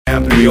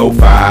Fam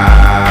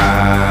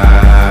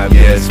 305,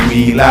 yes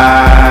we live.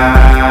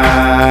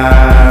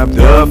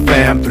 The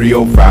Fam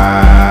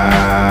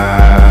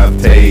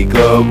 305, take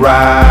a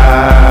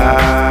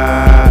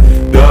ride.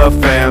 The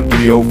Fam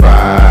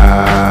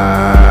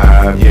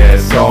 305,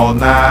 yes all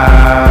night.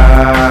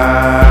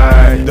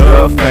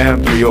 The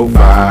Fam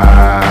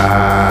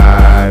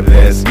 305,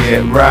 let's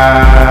get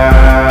right.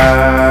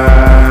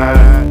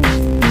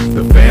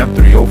 The Fam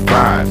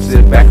 305,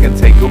 sit back and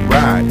take a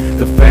ride.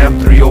 The Fam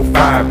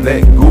 305,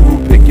 let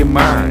Guru pick your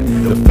mind.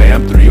 The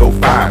Fam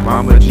 305,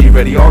 Mama G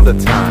ready all the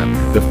time.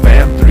 The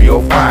Fam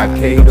 305,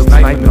 K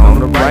sniping on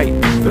the right.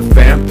 The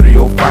Fam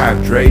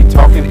 305, Dre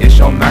talking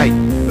ish all night.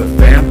 The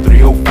Fam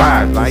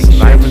 305, like,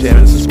 share,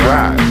 and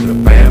subscribe. The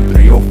Fam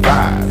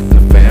 305, the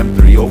Fam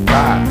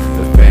 305,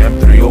 the Fam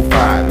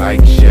 305,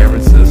 like, share,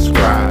 and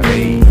subscribe.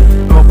 Hey,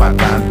 no pa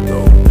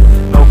tanto,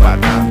 no pa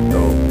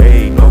tanto,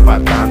 hey, no pa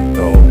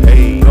tanto,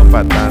 hey, no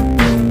pa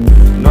tanto,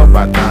 no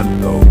pa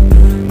tanto,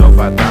 no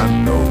pa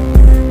tanto,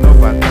 no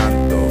pa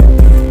tanto.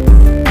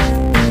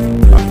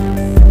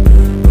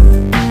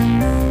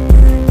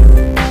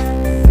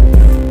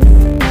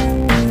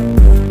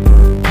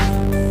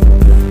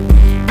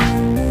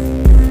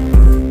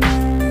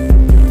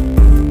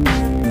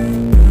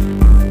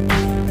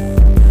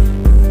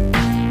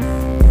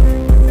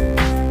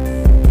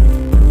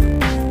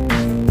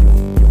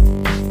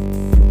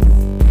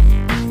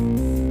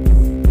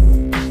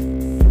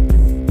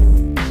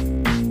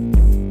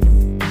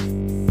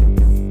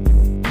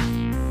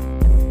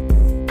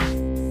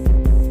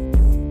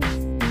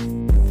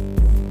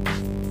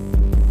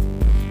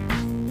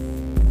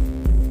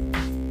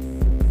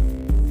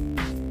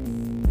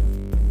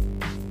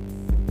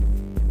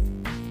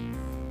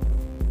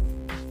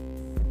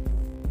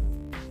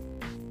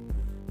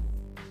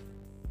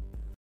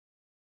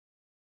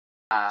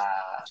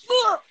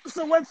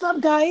 So what's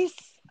up, guys?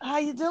 How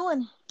you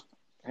doing?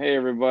 Hey,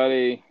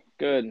 everybody.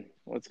 Good.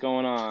 What's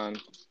going on?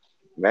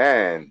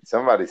 Man,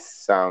 somebody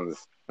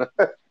sounds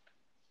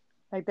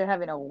Like they're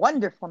having a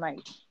wonderful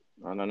night.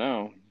 I don't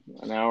know.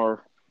 An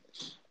hour.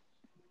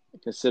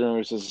 Considering we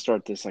were supposed to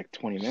start this like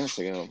 20 minutes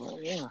ago,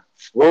 but yeah.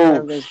 whoa.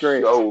 Everything's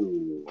great.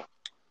 Oh,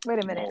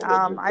 Wait a minute.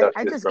 Oh,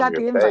 I just got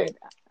the invite.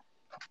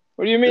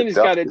 What do you mean The he's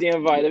got dust the is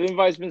invite? The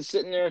invite's been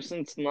sitting there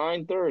since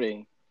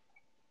 9:30.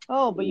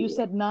 Oh, but you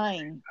said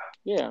 9.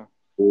 Yeah.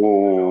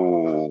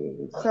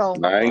 ooh. So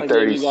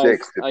 9:36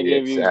 to I be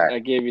gave you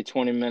exact.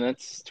 20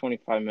 minutes,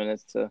 25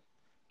 minutes to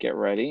get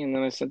ready, and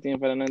then I sent the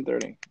invite at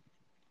 9:30.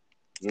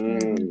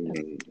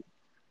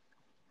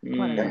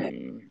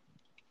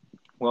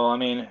 Well, I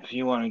mean, if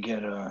you want to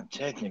get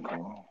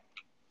technical,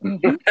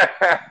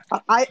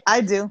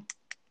 I do.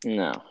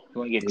 No. if you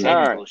want to get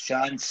technical,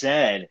 Sean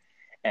said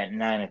at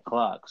 9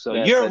 o'clock. So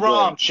Yes, you're I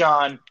wrong, did.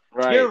 Sean.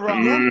 Right. You're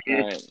wrong.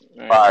 Right.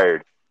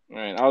 Fired.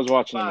 Right. I was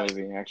watching the Fired.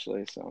 movie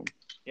actually, so.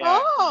 Yeah,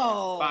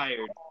 Oh. fired.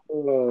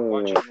 Oh.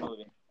 Watching the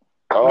movie.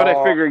 But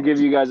I figured I'd give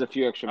you guys a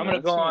few extra I'm gonna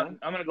minutes. go on.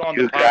 I'm gonna go on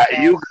You the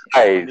podcast. you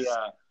guys.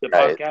 On the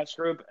Right. podcast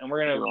group, and we're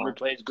gonna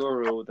replace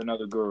Guru with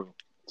another Guru.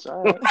 It's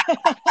all right.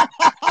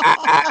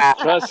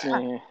 Trust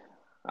me,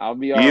 I'll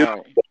be all You-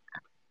 right.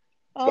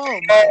 Oh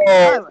my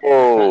God.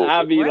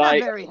 I'll be We're like,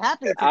 not very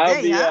happy today,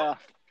 I'll be huh?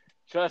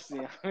 trust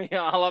me, I'll be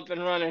all up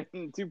and running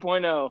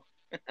 2.0.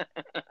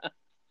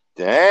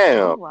 Damn.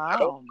 Oh,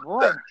 wow,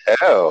 boy.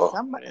 Hell.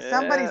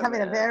 Somebody's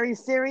having a very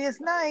serious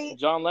night.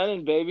 John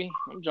Lennon, baby.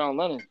 I'm John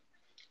Lennon.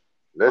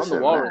 Listen, I'm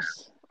the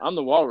walrus. I'm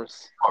the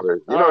walrus.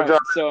 You All know right, John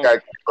so- got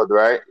killed,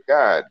 right?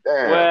 God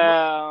damn.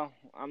 Well,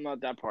 I'm not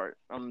that part.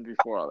 I'm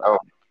before all that. Oh.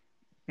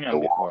 Yeah,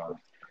 before.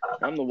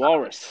 I'm the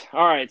walrus.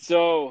 All right,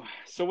 so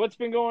what's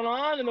been going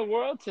on in the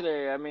world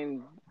today? I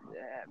mean,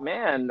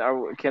 man,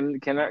 can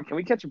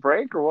we catch a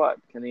break or what?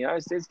 Can the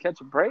United States catch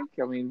a break?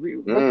 I mean,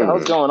 what the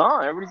hell's going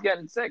on? Everybody's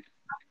getting sick.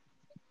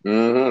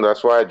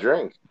 That's why I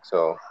drink.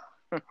 So.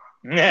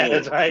 Yeah,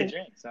 that's why I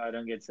drink, so I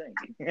don't get sick.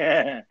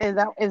 Yeah.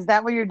 Is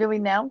that what you're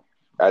doing now?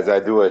 As I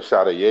do a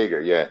shot of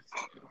Jaeger, yes.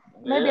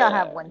 Maybe I'll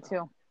have one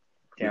too.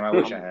 Damn, I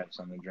wish I had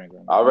something to drink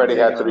right now. I already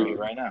had to 3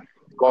 right now.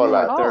 Go I'm on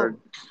on. my third.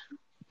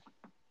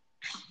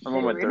 I'm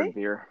on my Really? third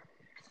beer.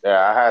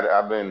 Yeah,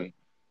 I've been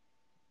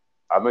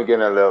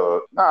getting a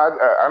little. No,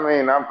 I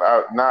mean, I'm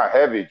not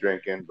heavy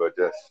drinking, but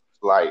just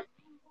light.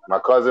 My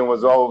cousin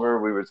was over.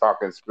 We were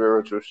talking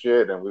spiritual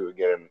shit, and we were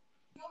getting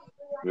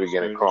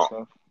crunk.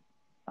 Stuff.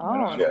 Oh, I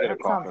don't get a that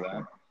call for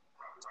sounds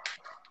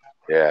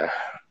that. Yeah.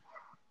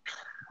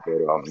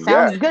 But,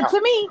 sounds good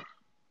to me.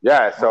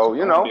 Yeah, so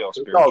Be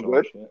it's all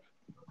good. shit.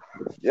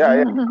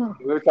 Yeah.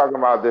 We were talking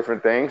about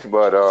different things,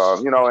 but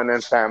and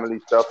then family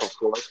stuff, of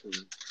course. And,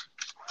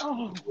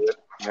 Oh,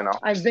 you know.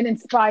 I've been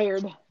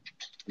inspired.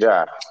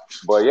 Yeah,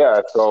 but yeah,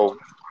 so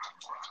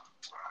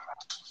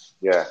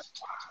yeah.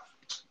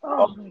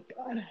 Oh my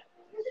God.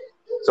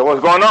 So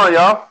what's going on,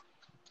 y'all?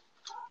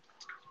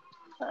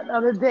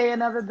 Another day,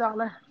 another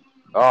dollar.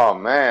 Oh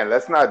man,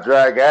 let's not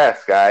drag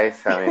ass, guys.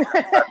 I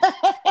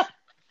mean,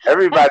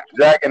 everybody's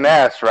dragging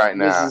ass right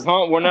now. This is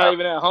hump. We're not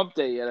even at hump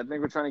day yet. I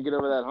think we're trying to get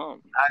over that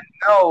hump. I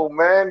know,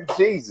 man.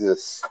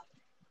 Jesus.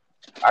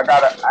 I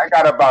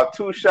got about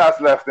 2 shots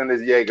left in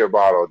this Jaeger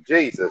bottle.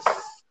 Jesus.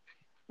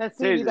 Let's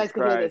see if you Jesus guys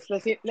can hear this.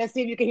 Christ. Let's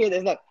see if you can hear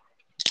this. Look.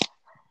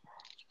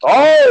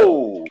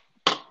 Oh,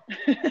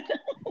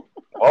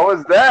 what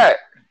was that?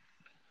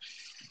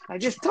 I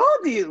just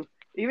told you.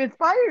 You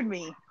inspired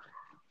me.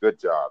 Good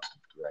job.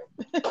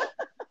 Right.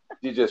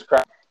 You just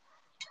cracked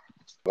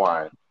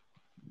wine.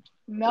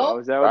 No,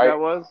 Was that what Right? that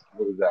was?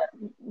 What was that?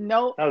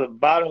 no, That was a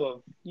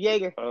bottle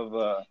Jaeger. of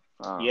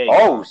Oh. Jaeger.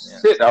 Oh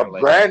shit! A something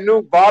like brand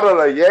new bottle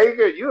of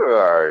Jaeger. You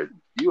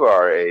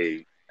are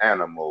a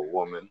animal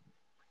woman.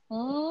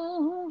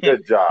 Mhm.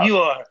 Good job.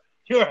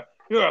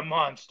 You're a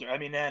monster. I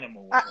mean,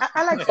 animal.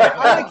 I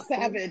like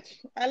savage.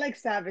 I like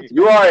savage.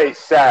 You are a There you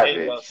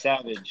savage. go,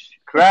 savage.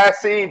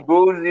 Classy,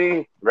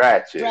 bougie,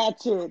 ratchet.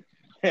 Ratchet.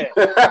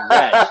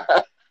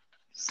 Ratchet.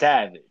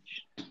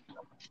 Savage.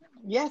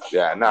 Yes.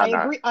 Yeah, nah,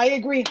 nah. I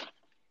agree.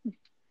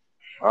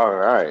 All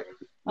right.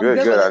 I'm Good,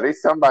 good good. with At it.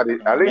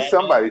 least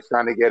somebody's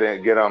trying to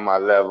get on my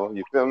level.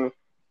 You feel me?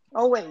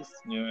 Always.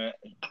 You know,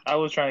 I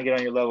was trying to get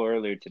on your level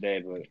earlier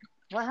today, but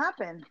What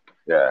happened?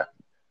 Yeah.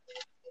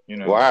 you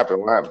know, What happened?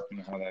 you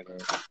know how that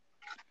goes.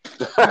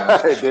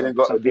 It didn't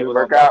go. Some It didn't people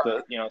work don't out.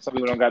 got some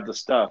people don't got the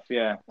stuff.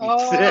 Yeah.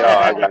 Oh, Oh,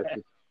 I got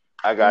you.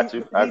 I got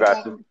you. I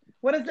got you.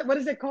 What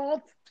is it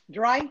called?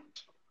 Dry?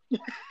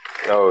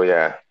 Oh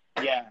yeah.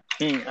 Yeah.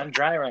 I'm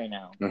dry right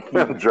now.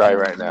 I'm dry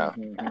right now.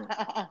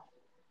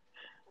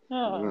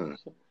 Oh,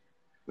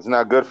 It's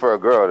not good for a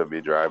girl to be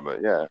dry,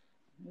 but yeah.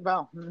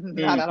 well,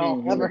 not at all.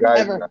 Mhm. Ever, Guys,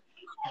 ever.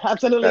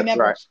 Absolutely that's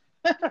never. right.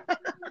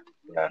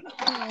 Yeah.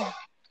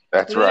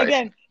 That's But then right.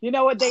 again, you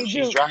know what they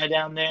She's do. dry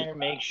down there.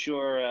 Make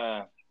sure.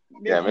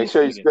 Yeah, make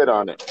sure you spit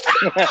on it.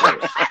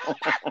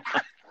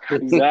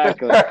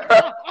 Exactly.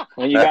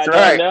 When you That's got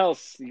right. nothing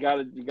else, you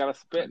gotta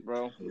spit,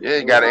 bro. Yeah,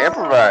 you gotta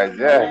improvise.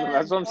 Yeah.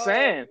 That's what I'm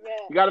saying.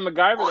 You gotta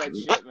MacGyver that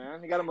shit,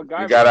 man. You gotta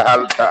MacGyver. You gotta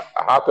have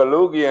a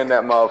hakalugi in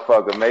that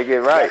motherfucker. Make it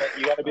right.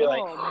 You gotta be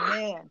like, Oh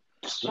man,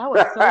 that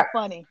was so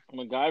funny.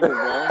 MacGyver,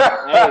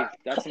 bro. Hey,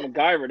 that's a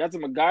MacGyver. That's a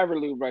MacGyver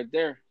lube right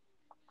there.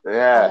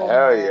 Yeah, Oh,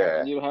 hell man.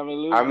 yeah. You don't have a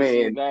lube. I just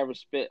mean- MacGyver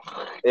spit.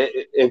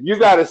 If you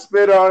gotta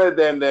spit on it,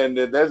 then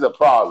there's a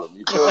problem.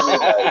 You feel me?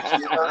 Like,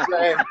 you know what I'm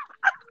saying?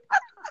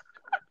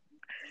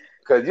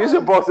 Because you're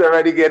supposed to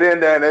already get in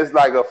there and it's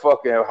like a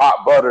fucking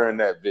hot butter in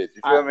that bitch.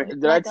 You feel me?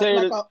 Did I tell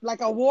you that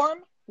like a warm?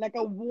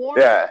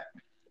 Yeah.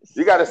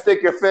 You got to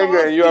stick your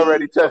finger and you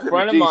already a touching the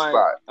friend of G mine,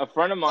 spot. a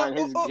friend of mine,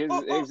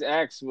 his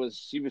ex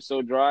she was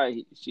so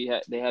dry.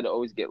 They had to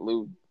always get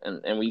lube,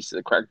 and we used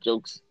to crack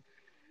jokes.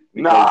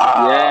 Because,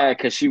 Nah. yeah,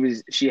 because she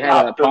had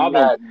Not a the problem.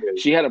 madness.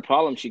 She had a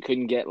problem. She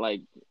couldn't get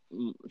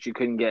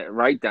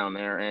right down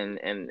there,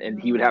 and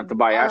he would have to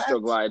buy What?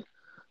 Astroglide.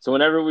 So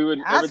whenever we would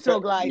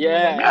Astroglide,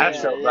 yeah,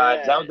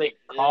 Astroglide. Is that what they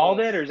yeah. called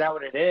it, or is that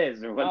what it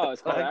is? Or what No, the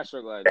it's called fuck?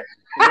 Astroglide. It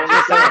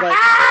just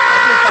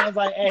sounds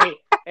like,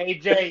 hey,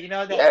 Jay, you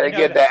know that. Yeah, to you know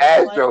get the that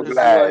sounds like-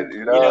 Astroglide,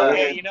 you know?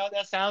 Hey, you know what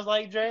that sounds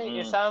like, Dre?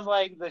 It sounds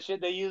like the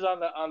shit they use on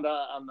the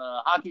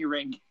hockey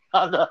rink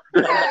on the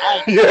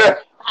ice. Yeah.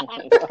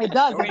 It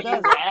does. We're It gonna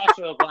use does.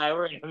 Astroglide.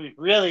 We're gonna be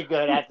really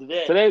good after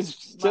this.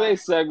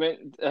 Today's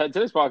segment,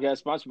 today's podcast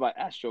sponsored by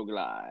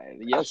Astroglide.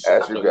 Yes,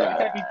 Astroglide.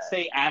 Every time you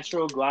say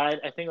Astroglide,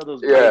 I think of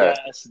those Yeah. big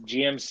ass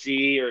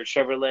GMC or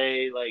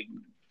Chevrolet like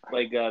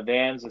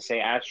vans that say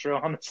Astro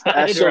on the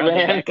side. Astro or on the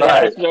van, back.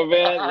 Right. Astro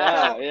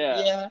van,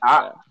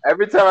 yeah.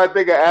 Every time I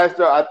think of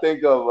Astro, I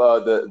think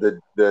of the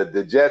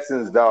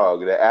Jetsons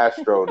dog, the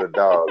Astro, the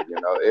dog. You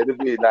know, it'd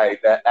be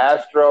like the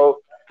Astro,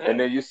 and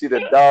then you see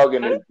the dog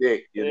and his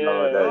dick. You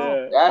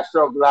know, the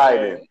Astro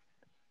gliding.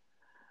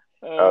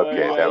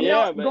 Okay, my that God. You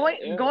know,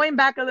 Yeah, going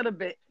back a little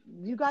bit,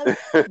 you guys,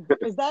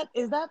 is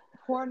that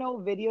porno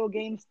video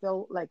game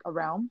still like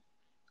around?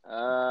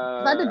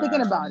 'Cause I've been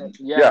thinking about it.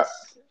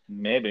 Yes.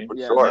 Maybe.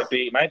 Yeah. Sure.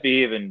 Might be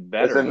even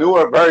better. It's a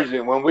newer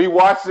version. When we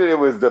watched it, it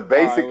was the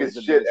basicest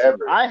the shit basic.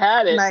 ever. I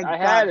had it. My I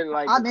had God. it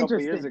like I'm a couple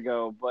interested. years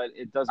ago, but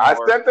it doesn't I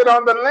work. sent it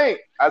on the link.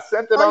 Oh,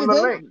 you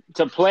did? link.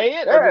 To play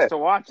it or Yeah. just to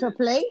watch To it?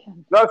 play?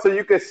 No, so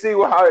you can see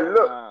how it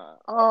looked.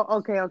 Oh,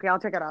 okay. I'll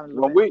check it out. In a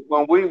little bit.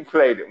 When we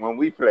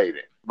played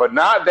it. But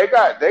now they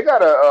got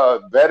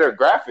a better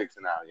graphics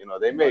now. You know,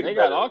 they made They it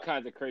got better. all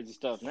kinds of crazy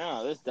stuff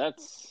now.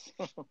 That's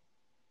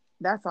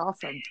That's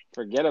awesome.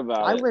 forget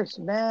about I it. wish,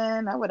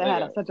 man, I would have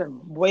They had such a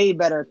way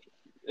better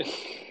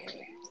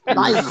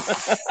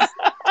life.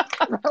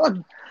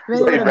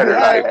 Way better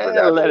life for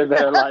that. Led a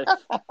better life.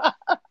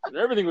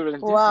 Everything would have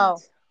been different. Wow.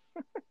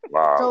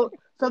 Wow.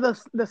 So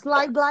the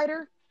slide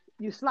glider,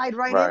 you slide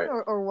right Right.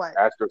 in or what?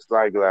 Astro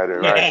Slide Glider,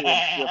 right?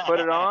 You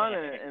put it on,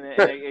 and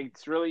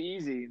it's really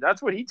easy.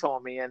 That's what he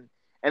told me, and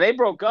they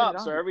broke Put it up.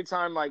 on. So every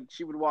time like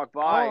she would walk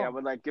by, Oh. I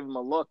would like give him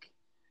a look,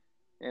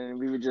 and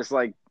we would just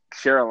like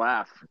share a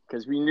laugh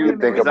because we knew. You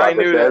think Because I about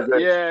the knew that. desert?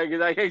 Yeah,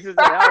 because I used to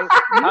say,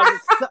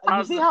 You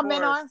how's see the how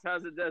men are? forest?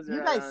 How's the desert?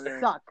 You out guys there?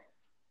 suck.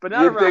 But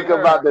not You around think her.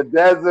 about the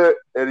desert,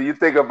 and you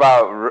think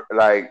about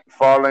like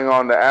falling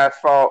on the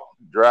asphalt,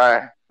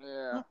 dry.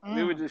 Yeah,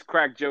 we would just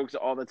crack jokes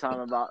all the time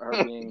about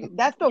her being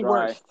That's the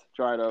worst.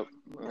 dried up.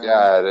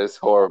 Yeah, that's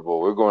horrible.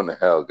 We're going to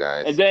hell,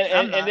 guys. And then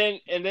I'm not.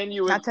 and then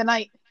you would Not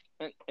tonight.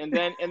 and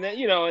then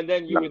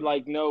you would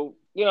like know,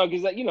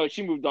 because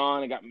she moved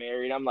on and got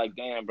married. I'm like,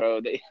 damn,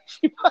 bro,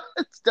 she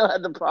still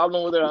had the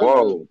problem with her husband.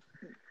 Whoa.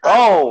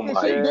 Oh Did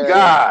my she?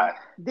 God.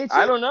 Did she?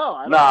 I don't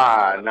know.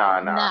 Nah.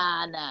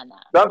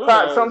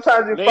 Nah.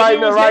 Sometimes you Maybe find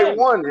it the was right him.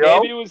 one, yo.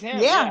 Maybe it was him.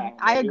 Yeah,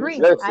 I Maybe it was agree.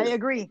 him. I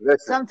agree. Listen.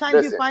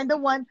 Sometimes you find the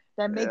one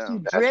that makes you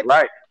That's drip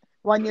right.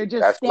 when you're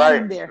just That's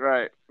standing right.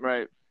 there.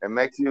 Right. It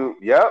makes you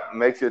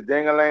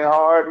ding-a-ling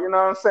hard. You know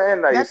what I'm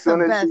saying? Like, as That's the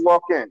soon as best. you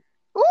walk in.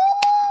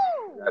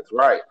 Ooh! That's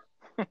right.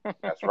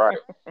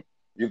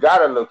 You got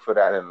to look for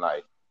that in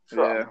life.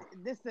 Yeah.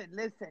 Listen.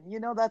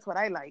 That's what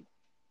I like.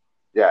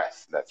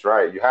 Yes, that's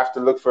right. You have to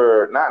look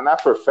for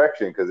not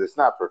perfection, because it's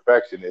not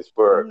perfection. It's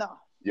for No.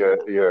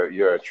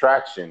 your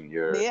attraction,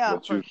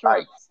 what for you sure.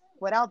 like.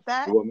 Without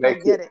that, What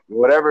makes forget it.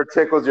 whatever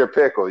tickles your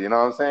pickle. You know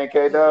what I'm saying,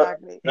 K-Dub?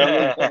 Exactly.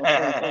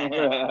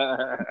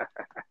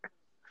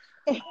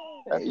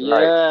 That's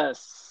right.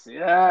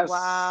 Yes.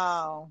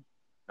 Wow.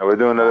 And we're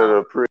doing a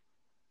little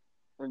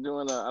We're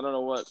doing I don't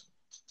know what.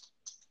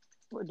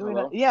 We're doing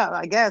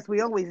I guess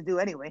we always do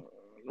anyway.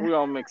 We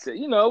all mix it.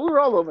 We're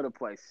all over the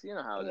place. You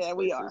know how this place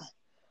we are. is.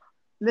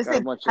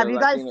 Listen, have you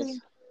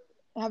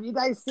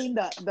guys seen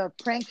the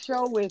prank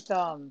show with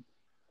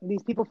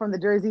these people from the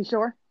Jersey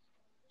Shore?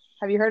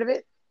 Have you heard of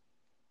it?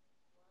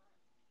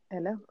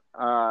 Hello?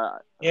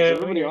 Yeah,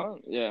 everybody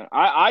on? Yeah.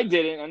 I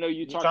didn't. I know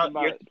you talked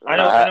about it. I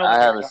know what I you're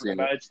haven't talking seen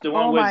about. it. It's the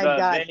one Oh with my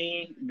God.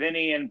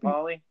 Vinny and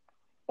Polly.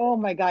 Oh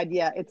my God,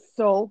 yeah. It's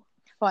so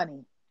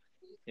funny.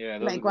 Yeah,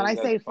 like when I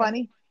say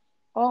funny,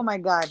 oh my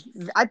God.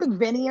 I think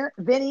Vinny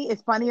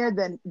is funnier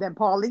than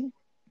Paulie.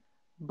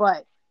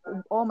 But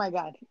oh my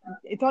God.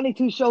 It's only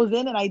 2 shows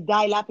in and I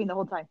die laughing the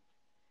whole time.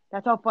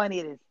 That's how funny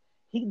it is.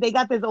 They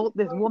got this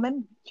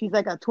woman, she's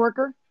like a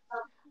twerker,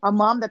 a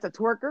mom that's a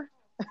twerker.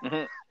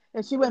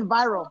 And she went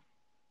viral,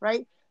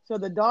 right? So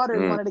the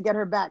daughters wanted to get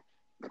her back.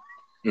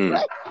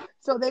 Right?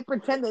 So they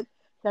pretended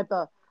that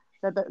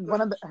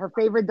her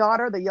favorite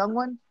daughter, the young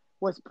one,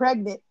 was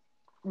pregnant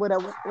with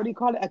what do you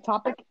call it?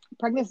 Ectopic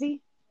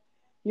pregnancy.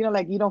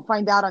 Like you don't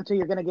find out until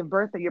you're gonna give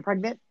birth that you're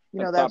pregnant.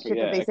 That shit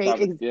that they say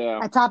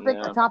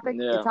ectopic, something.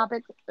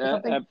 Ectopic, I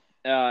think.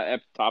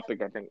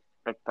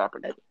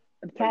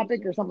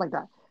 Ectopic or something like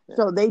that. Yeah.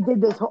 So they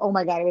did this. Oh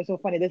my God, it was so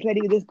funny.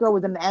 This girl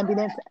was in the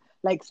ambulance,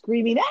 like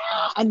screaming,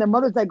 ah! And the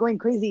mother's like going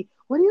crazy.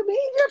 What do you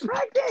mean you're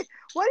pregnant?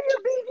 What do you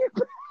mean you're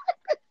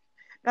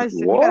pregnant?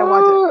 You gotta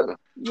watch it.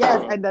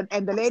 Yes,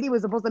 and the lady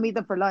was supposed to meet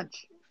them for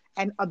lunch,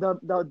 and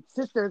the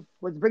sister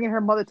was bringing her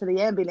mother to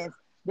the ambulance.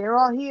 They're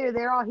all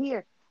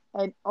here,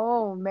 and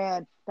oh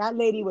man, that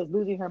lady was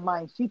losing her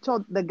mind. She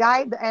told the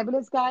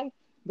ambulance guy,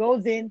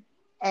 goes in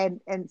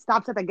and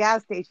stops at the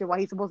gas station while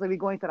he's supposed to be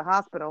going to the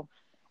hospital,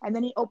 and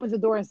then he opens the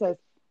door and says,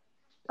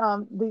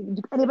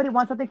 anybody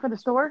want something from the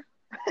store?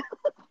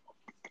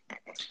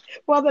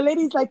 Well, the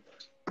lady's like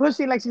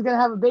pushing like she's gonna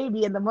have a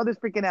baby, and the mother's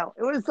freaking out.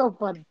 It was so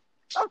funny.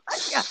 Oh my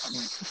God.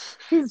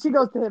 She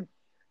goes to him,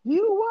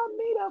 you want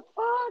me to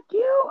fuck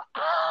you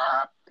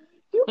up?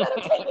 You better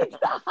take me to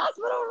the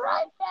hospital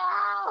right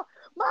now.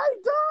 My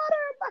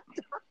daughter.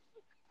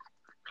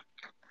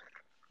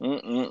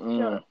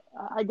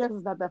 I guess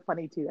it's not that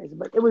funny to you guys,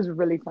 but it was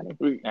really funny.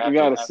 We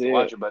gotta see it.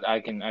 Watch it, but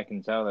I can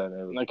tell that.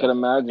 I can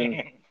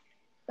imagine.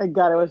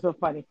 God, it was so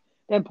funny.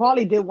 Then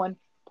Paulie did one.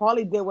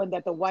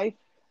 That the wife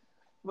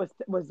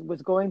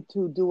was going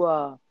to do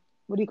a,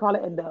 what do you call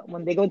it?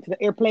 When they go into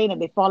the airplane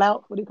and they fall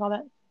out, what do you call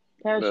that?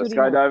 Parachuting.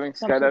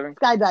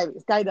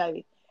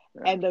 Skydiving.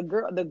 Yeah. And the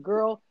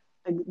girl,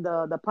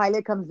 the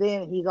pilot comes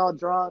in. And he's all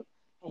drunk,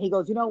 and he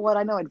goes, you know what?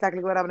 I know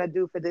exactly what I'm gonna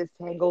do for this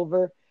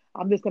hangover.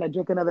 I'm just gonna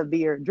drink another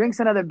beer. Drinks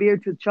another beer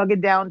to chug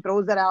it down,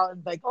 throws it out,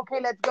 and like, okay,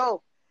 let's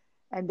go.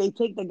 And they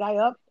take the guy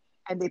up,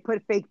 and they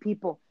put fake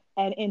people.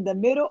 And in the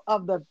middle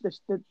of the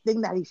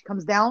thing that he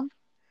comes down,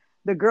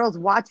 the girl's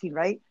watching,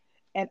 right?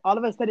 And all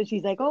of a sudden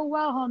she's like, oh,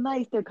 wow, how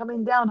nice. They're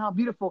coming down. How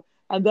beautiful.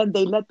 And then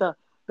they let the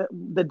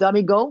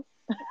dummy go.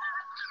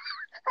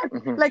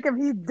 Like if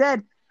he's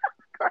dead.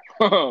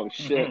 Oh,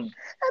 shit. And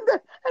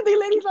the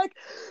lady's like,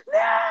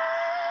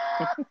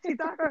 no! She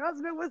thought her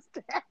husband was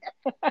dead.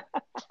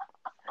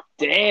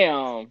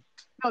 Damn.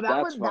 No,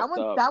 that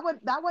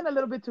one a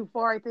little bit too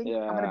far, I think.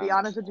 Yeah. I'm gonna be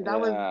honest with you. That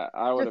was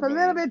just a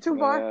little bit too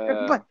far.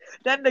 Yeah. But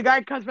then the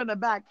guy comes from the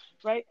back,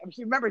 right?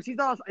 Remember, she's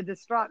all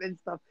distraught and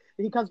stuff.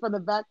 He comes from the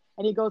back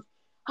and he goes,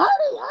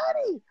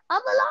 honey,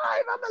 I'm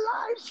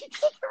alive. She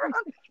takes her around.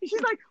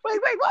 She's like,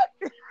 wait, what?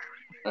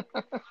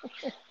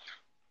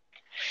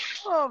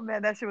 Oh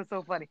man, that shit was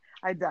so funny.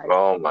 I died.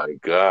 Oh my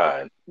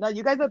God. No,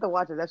 you guys have to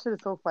watch it. That shit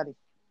is so funny.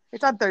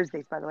 It's on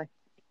Thursdays, by the way.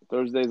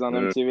 Thursdays on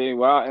MTV.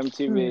 Wow,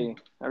 MTV.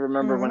 I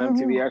remember when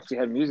MTV actually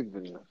had music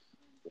videos.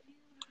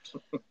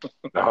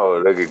 Oh,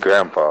 look at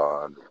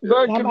Grandpa.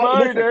 Back in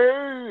my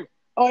day.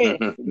 Oh yeah.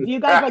 Do you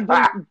guys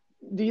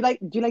like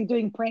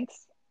doing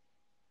pranks?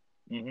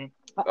 Mm-hmm.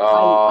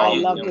 I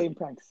love doing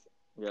pranks.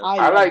 Yeah.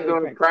 I like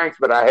doing pranks,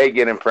 but I hate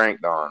getting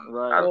pranked on.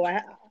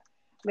 Right.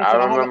 I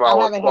remember I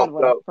haven't had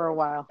one for a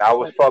while. I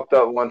was fucked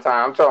up one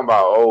time. I'm talking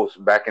about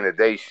back in the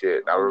day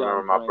shit. I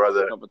remember my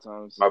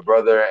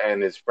brother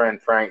and his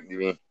friend pranked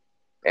me.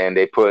 and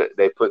they put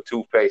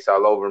toothpaste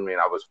all over me,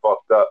 and I was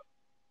fucked up.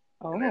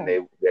 Oh. And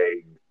then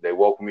they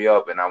woke me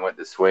up, and I went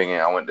to swinging.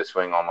 I went to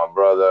swing on my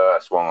brother. I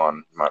swung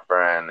on my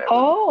friend. It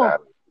was bad.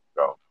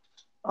 So,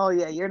 oh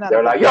yeah, you're not.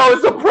 They're like, yo,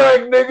 it's a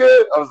prank,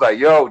 nigga. I was like,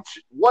 yo,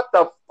 what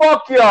the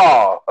fuck,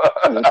 y'all?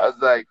 I was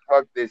like,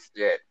 fuck this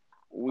shit.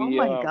 Oh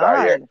my god.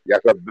 Sorry,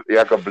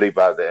 y'all can bleep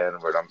out the N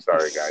word. I'm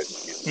sorry,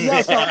 guys.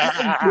 Yo, so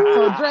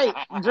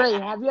Dre,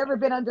 have you ever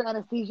been under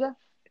anesthesia?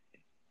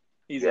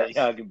 He's like,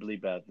 y'all can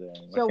bleep out the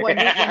N word.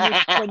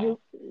 So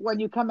when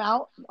you come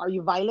out, are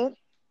you violent?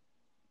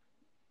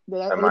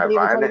 Am I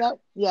violent?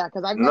 Yeah,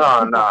 because I've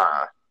No.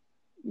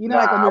 You know,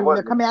 like when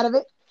you're coming out of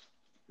it.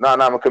 No,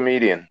 I'm a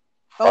comedian.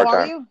 Oh,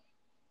 are you?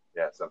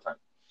 Yeah, sometimes.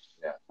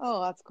 Yeah.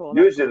 Oh, that's cool.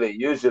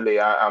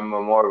 Usually, I'm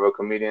more of a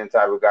comedian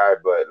type of guy,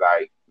 but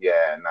like,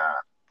 yeah,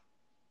 nah.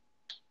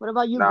 What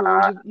about you,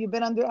 Guru? You've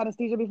been under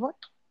anesthesia before?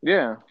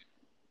 Yeah.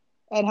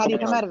 And how do you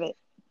come out of it?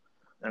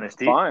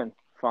 Anesthesia?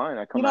 Fine.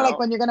 I come out. You know, like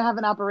when you're gonna have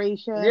an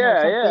operation.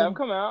 Yeah. I've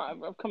come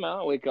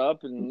out. Wake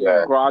up and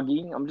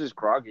groggy. I'm just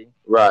groggy.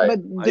 Right.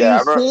 But do you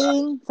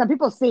sing? Some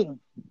people sing.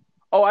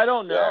 Oh, I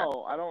don't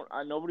know.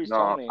 Nobody's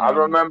told me. I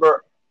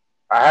remember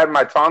I had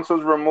my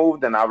tonsils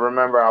removed, and I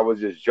remember I was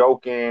just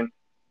joking,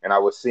 and I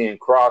was seeing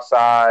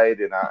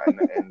cross-eyed, and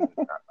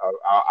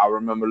I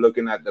remember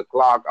looking at the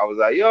clock. I was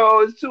like,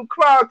 "Yo, it's 2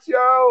 clocks, yo!"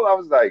 I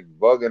was like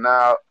bugging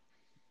out,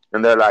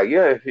 and they're like,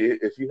 "Yeah,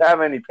 if you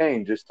have any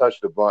pain, just touch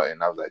the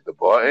button." I was like, "The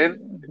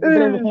button?"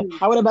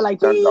 I would have been like,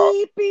 beep,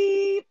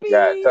 beep, beep.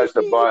 Yeah, touch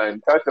the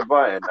button. I was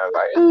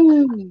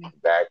like,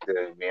 back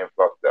to being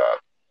fucked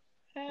up.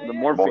 The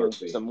morphine.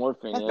 The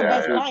morphine. That's the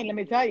best kind. Let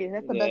me tell you,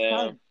 that's the best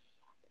kind.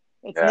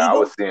 It's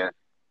legal.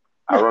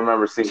 I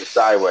remember seeing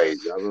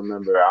sideways. I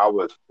remember I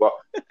was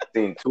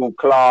seeing 2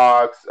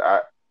 clocks.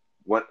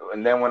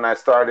 And then when I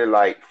started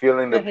like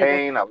feeling the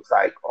pain, I was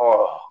like,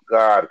 oh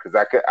God, because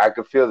I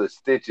could feel the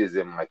stitches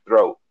in my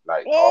throat,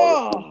 like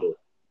all the people.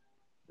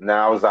 And then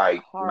I was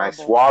like, when I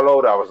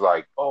swallowed, I was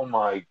like, oh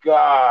my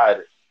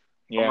God.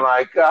 Yeah. I'm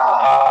like,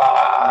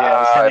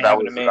 ah. Yeah,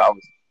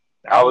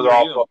 I was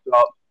all fucked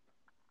up.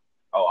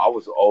 Oh, I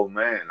was an old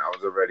man. I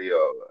was already a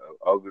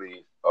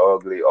ugly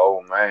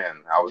old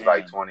man. I was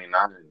like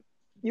 29.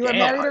 You were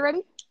married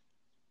already?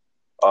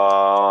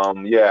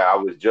 Yeah, I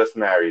was just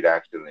married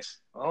actually.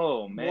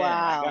 Oh man,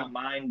 wow. I got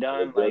mine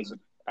done. Like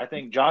I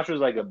think Josh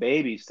was like a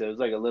baby still. It was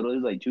like he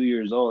was like 2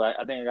 years old. I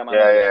think I got mine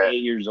like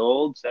 8 years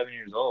old, 7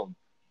 years old.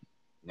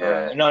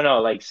 Yeah. No,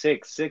 like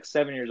 6,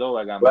 7 years old.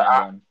 I got mine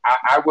done.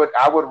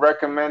 I would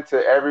recommend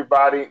to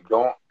everybody,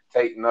 don't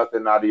take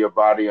nothing out of your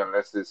body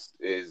unless it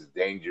is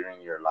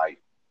endangering your life.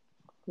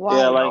 Wow.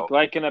 Yeah,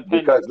 like an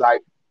appendix. Because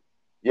like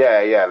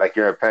like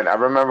your appendix. I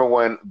remember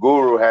when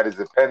Guru had his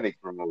appendix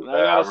removed.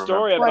 I got a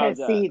story about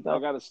that. I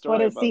got a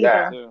story about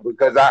that too.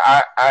 Because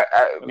I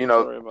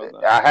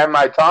I had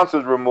my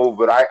tonsils removed,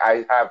 but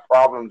I have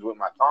problems with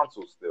my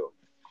tonsils still,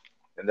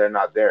 and they're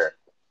not there.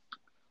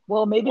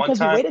 Well, maybe because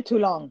you waited too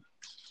long.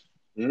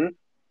 Hmm?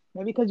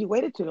 Maybe because you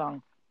waited too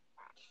long.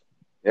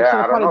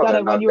 Yeah, I don't know. Done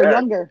it when you were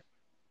younger.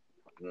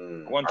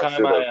 One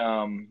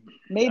time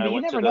maybe you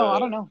never know. I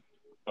don't know.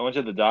 I went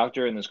to the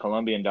doctor, and this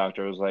Colombian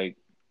doctor was like,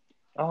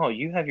 "Oh,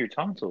 you have your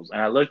tonsils," and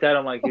I looked at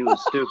him like he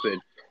was stupid.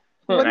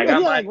 What?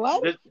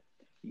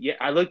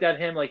 I looked at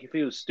him like if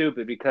he was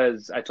stupid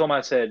because I told him,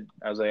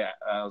 I was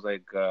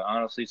like,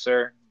 honestly,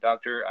 sir,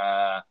 doctor,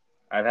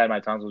 I've had my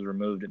tonsils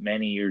removed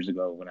many years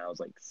ago when I was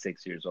like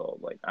 6 years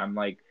old. Like I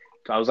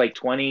was like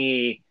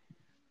 23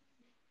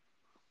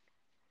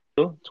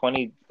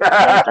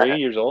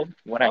 years old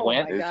when I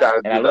went, and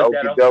I looked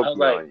at him. I was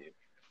like,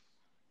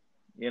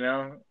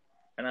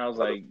 and I was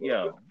like,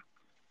 yo.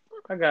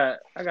 I got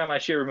my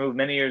shit removed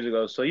many years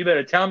ago, so you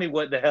better tell me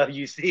what the hell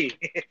you see.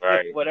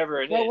 Right.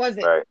 Whatever it is. What was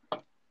it? Right.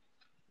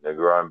 They're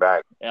growing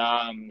back.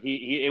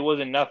 It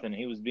wasn't nothing.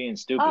 He was being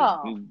stupid.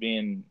 Oh. He was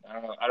being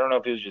I don't know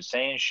if he was just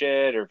saying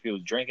shit or if he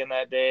was drinking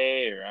that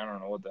day or I don't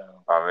know what the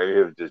hell. Oh, maybe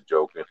he was just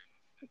joking.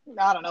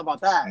 I don't know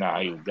about that. No,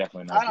 he was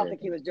definitely not. I don't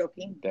think he was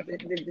joking.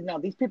 No,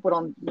 these people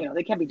don't.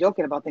 They can't be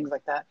joking about things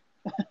like that.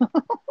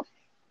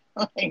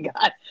 Oh my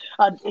God.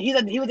 He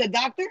was a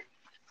doctor.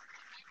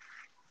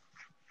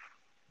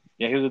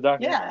 Yeah, he was a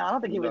doctor. Yeah, I don't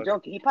think he was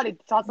joking. He probably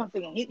saw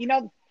something, and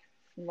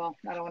well,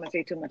 I don't want to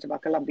say too much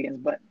about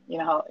Colombians, but you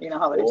know how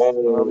it is.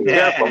 Be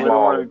careful. We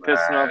don't want to be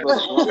pissing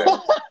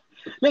off.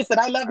 Listen,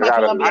 I love my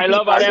Colombian. I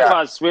love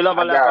arepas. We love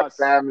arepas. I got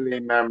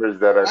family members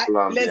that are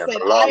Colombian.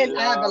 Listen,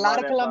 I have a lot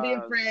of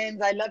Colombian friends.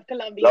 I love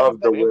Colombians.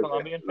 Love the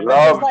women.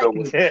 Love the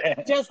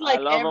women. Just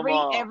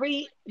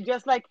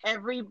like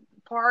every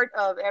part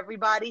of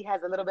everybody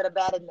has a little bit of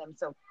bad in them.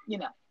 So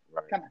right.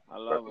 Come on. I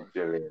love them.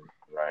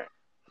 Right.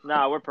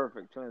 Nah, we're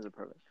perfect. Chileans are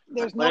perfect.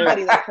 There's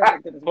nobody that's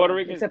perfect in this Puerto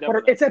world. Ricans.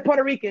 Except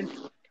Puerto Ricans.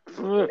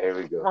 Here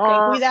we go.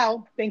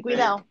 Ten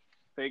cuidado.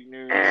 Fake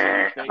news.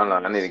 Hold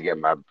on, I need to get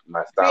my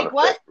sound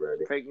effect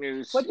ready. Fake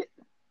news.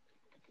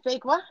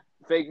 Fake what?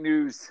 Fake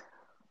news.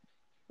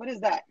 What is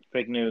that?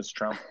 Fake news,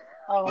 Trump.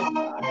 Oh,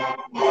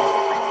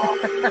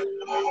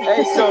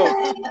 Hey,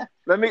 so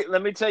let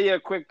me tell you a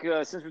quick.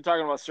 Since we're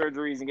talking about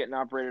surgeries and getting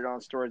operated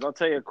on stories, I'll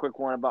tell you a quick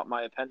one about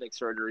my appendix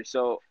surgery.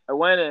 So I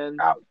went in,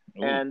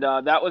 and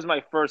that was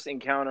my first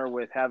encounter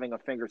with having a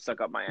finger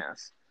stuck up my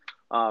ass.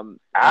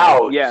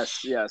 Ouch.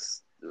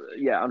 Yes.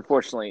 Yeah,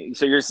 unfortunately.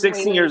 So you're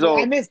 16 years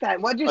old. I missed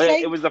that. What'd you Oh, yeah,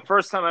 say? it was the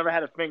first time I ever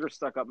had a finger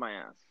stuck up my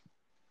ass.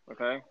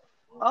 Okay.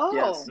 Oh.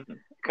 Yes.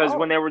 Because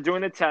when they were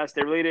doing the test,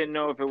 they really didn't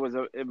know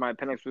if my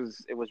appendix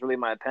was really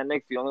my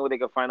appendix. The only way they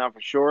could find out for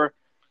sure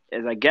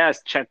is, I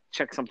guess,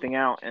 check something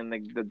out. And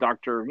the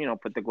doctor,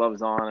 put the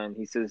gloves on, and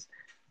he says,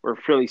 "We're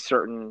fairly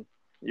certain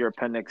your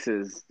appendix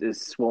is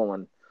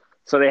swollen."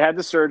 So they had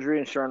the surgery,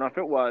 and sure enough,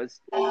 it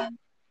was. What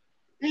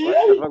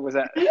the fuck was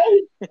that?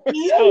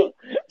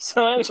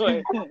 so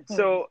anyway,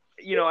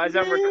 as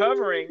I'm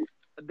recovering,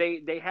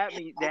 they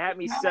had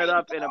me set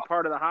up in a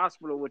part of the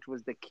hospital which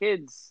was the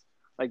kids,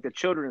 like the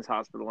children's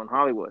hospital in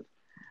Hollywood.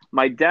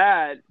 My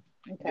dad,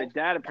 the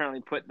dad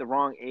apparently put the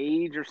wrong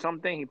age or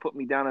something. He put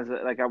me down as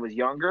like I was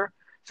younger,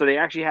 so they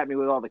actually had me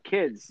with all the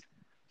kids.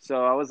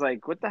 So I was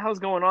like, "What the hell's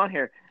going on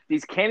here?"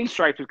 These candy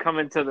stripes would come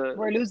into the.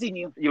 We're losing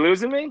you. You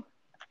losing me?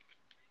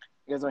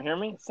 You guys don't hear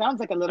me? It sounds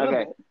like a little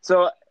bit.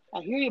 So. I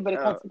hear you, but it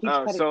keeps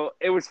cutting. So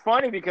it was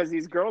funny because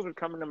these girls would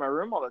come into my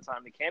room all the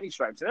time, the candy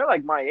stripes, and they're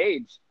like my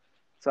age.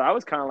 So I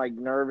was kind of like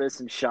nervous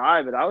and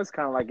shy, but I was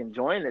kind of like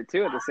enjoying it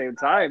too at the same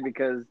time,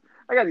 because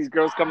I got these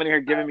girls coming in here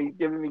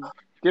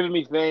giving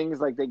me things,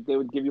 like they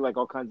would give you like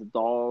all kinds of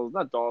dolls,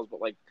 not dolls,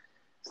 but like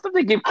stuff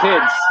they give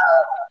kids.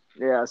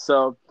 Yeah,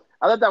 so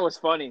I thought that was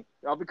funny.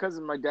 All because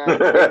of my dad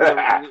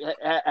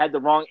had the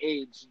wrong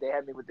age. They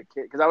had me with the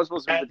kid because I was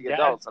supposed to be with the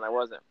adults and I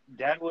wasn't.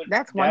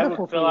 That's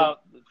wonderful.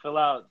 Fill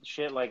out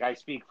shit like I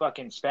speak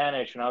fucking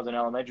Spanish when I was in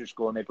elementary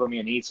school, and they put me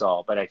in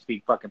ESOL, but I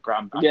speak fucking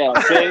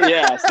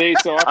See,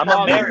 so I'm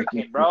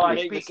American, bro. I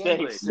speak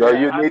English. So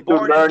you need to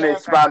learn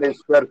Spanish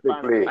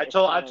perfectly. I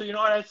told you know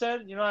what I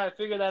said? You know, I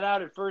figured that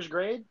out in first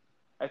grade.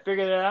 I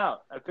figured it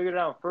out in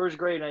first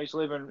grade, and I used to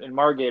live in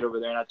Margate over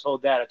there, and I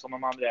told my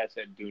mom and dad, I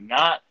said, do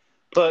not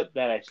put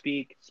that I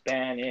speak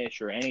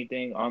Spanish or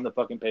anything on the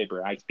fucking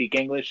paper. I speak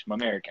English. I'm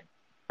American.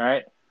 All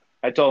right?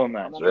 I told them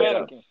that. I'm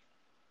American.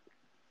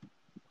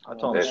 I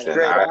told them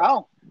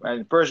that.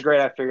 In first grade,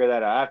 I figured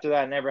that out. After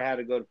that, I never had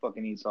to go to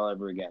fucking ESOL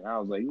ever again. I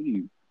was like,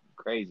 you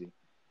crazy.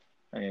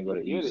 I didn't go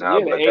to ESOL.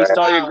 You aced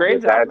all your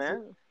grades out,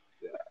 man.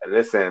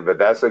 Listen, but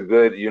that's a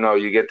good,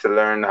 you get to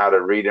learn how to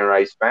read and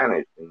write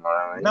Spanish. You know what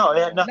I mean? No,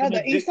 it had nothing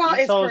to do. ESOL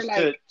is for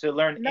like, to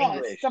learn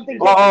English. Something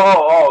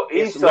ESOL.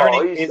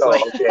 It's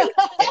like,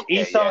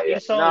 Okay. ESOL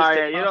is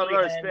you don't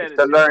learn Spanish.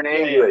 To learn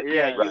English.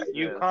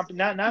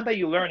 Not that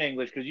you learn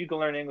English, because you can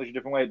learn English a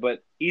different way,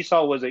 but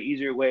ESOL was an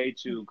easier way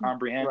to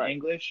comprehend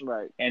English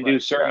and do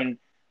certain,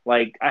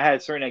 like, I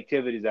had certain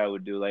activities I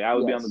would do. Like, I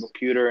would be on the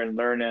computer and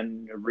learn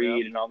and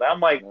read and all that. I'm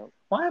like,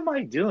 why am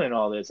I doing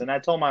all this? And I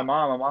told my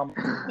mom. My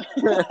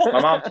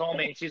mom told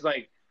me, she's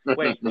like,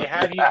 wait, they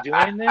have you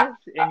doing this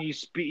and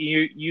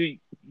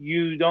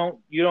you don't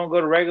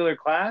go to regular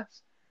class?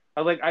 I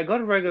was like, I go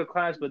to regular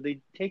class, but they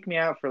take me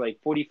out for like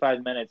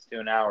 45 minutes to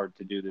an hour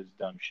to do this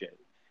dumb shit.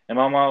 And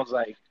my mom was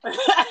like,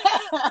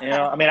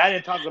 I mean, I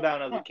didn't talk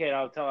about it as a kid.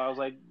 I was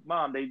like,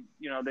 Mom,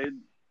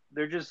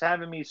 they're just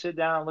having me sit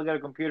down, look at a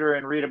computer,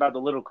 and read about the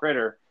little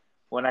critter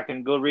when I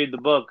can go read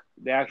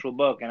the actual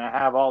book, and I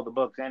have all the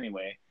books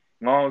anyway.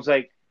 Mom was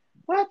like,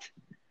 what?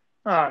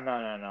 Oh,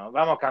 no.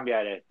 Vamos a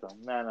cambiar esto.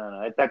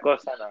 No. Esta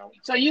cosa no.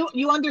 So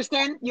you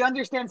understand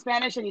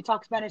Spanish and you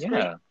talk Spanish?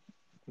 Yeah,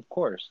 of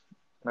course.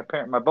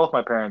 Both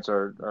my parents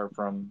are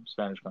from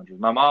Spanish countries.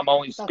 My mom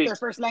only speaks. That's their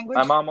first language?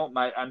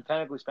 I'm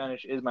technically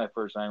Spanish is my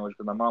first language,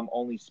 because my mom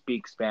only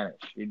speaks Spanish.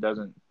 She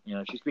doesn't,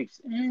 she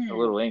speaks a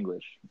little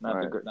English, not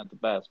the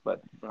best,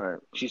 but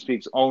she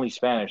speaks only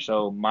Spanish.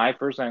 So my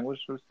first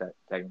language was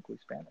technically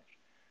Spanish.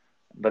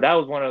 But that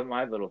was one of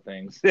my little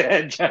things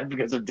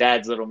because of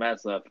Dad's little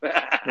mess up.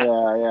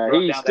 Yeah.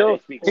 He still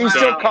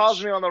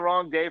calls me on the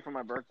wrong day for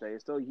my birthday. He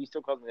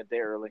still calls me a day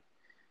early.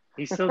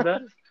 He still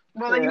does?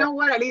 Well, you know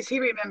what? At least he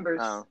remembers.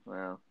 Oh,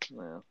 well.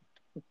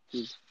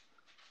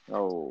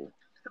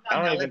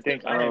 I don't even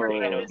think I really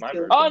know my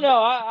birthday. Oh,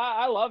 no,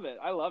 I love it.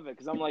 I love it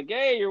because I'm like,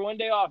 hey, you're one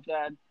day off,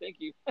 Dad. Thank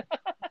you.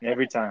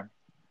 Every time.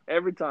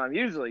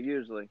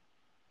 Usually.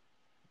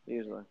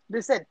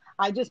 Listen,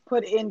 I just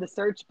put in the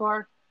search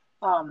bar,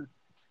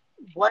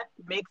 what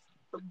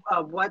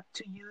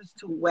to use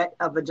to wet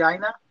a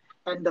vagina,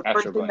 and the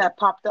first thing that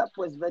popped up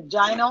was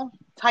vaginal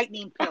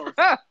tightening pills.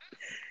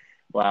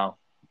 Wow.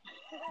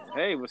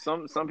 Hey, well,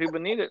 some people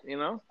need it,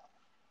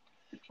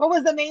 What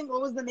was the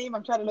name?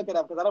 I'm trying to look it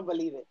up because I don't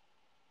believe it.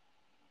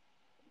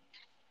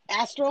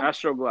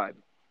 Astroglide.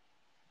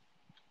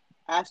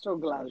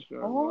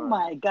 Oh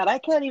my God, I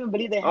can't even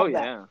believe they have that. Oh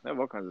yeah, they have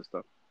all kinds of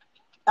stuff.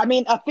 I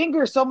mean, a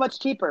finger is so much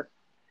cheaper.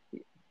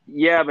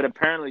 Yeah, but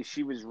apparently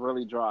she was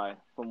really dry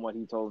from what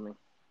he told me.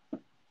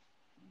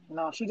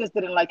 No, she just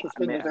didn't like his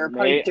fingers. They were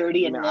probably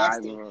dirty and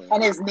nasty.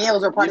 And his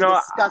nails are probably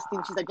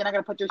disgusting. She's like, you're not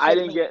going to put your shit I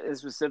didn't get the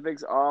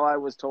specifics. All I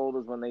was told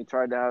is when they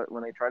tried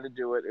to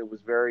do it, it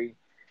was very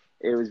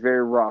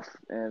rough,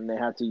 and they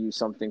had to use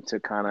something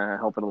to kind of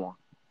help it along.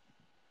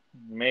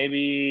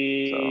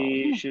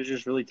 Maybe she was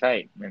just really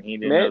tight, and he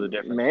didn't know the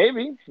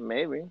difference.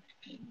 Maybe.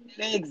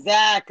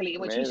 Exactly,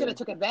 which he Maybe. should have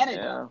took advantage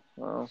Yeah. of.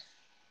 Well,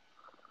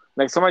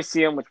 next time I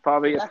see him, which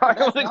probably That's I the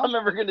don't best, think no? I'm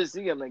ever going to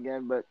see him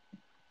again, but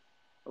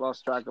I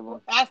lost track of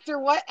him. After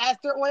what?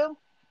 After oil?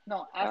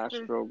 No,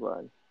 after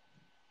Astroglide.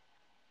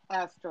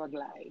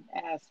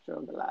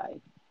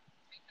 Astroglide.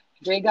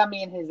 Dre got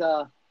me in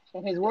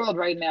his world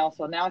right now,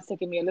 so now it's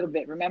taking me a little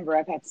bit. Remember,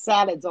 I've had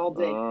salads all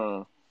day.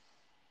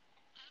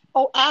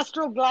 Oh,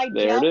 Astroglide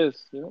There gel. it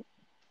is. Yep.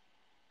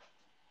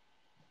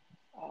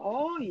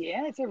 Oh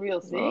yeah, it's a real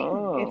thing.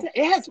 Oh.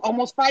 It has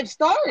almost 5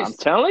 stars. I'm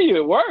telling you,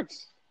 it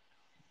works.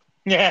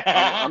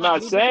 Yeah. I'm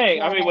not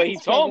saying. I mean, what he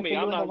told me. For you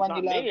I'm and the not one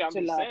you me. love I'm to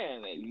just love.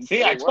 saying it. You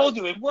See, said I it told works.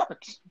 you it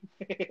works.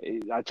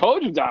 I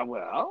told you that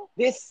well.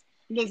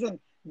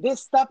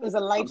 This stuff is a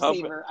helping.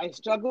 lifesaver. I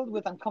struggled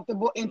with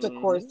uncomfortable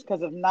intercourse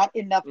because of not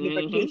enough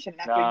lubrication.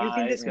 After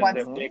using this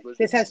once,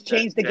 this has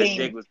changed the game.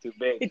 Dick was too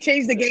big. It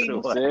changed the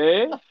game.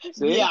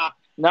 See? Yeah.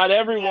 Not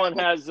everyone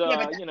has,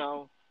 but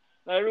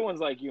not everyone's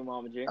like you,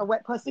 Mama G. A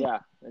wet pussy? Yeah,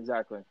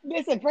 exactly.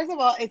 Listen, first of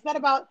all, it's not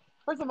about.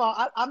 First of all,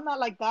 I'm not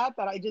like that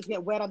I just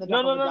get wet on the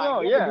drop of a dime.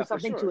 No, You have to do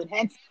something to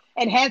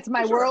enhance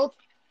my world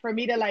for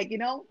me to let's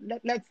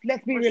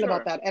be real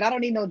about that. And I don't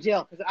need no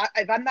gel because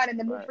if I'm not in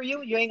the mood for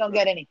you, you ain't gonna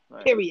get any.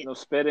 Right. Period. No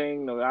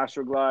spitting, no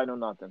Astroglide, no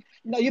nothing.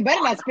 No, you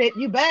better not spit.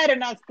 You better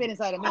not spit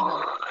inside of me,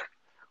 honey.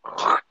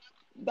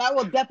 That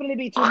will definitely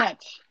be too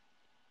much.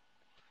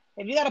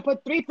 If you gotta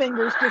put 3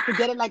 fingers just to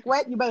get it like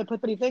wet, you better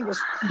put 3 fingers.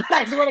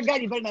 I swear to God,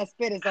 you better not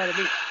spit inside of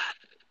me.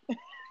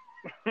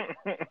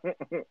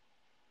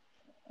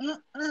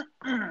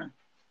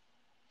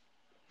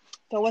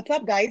 So what's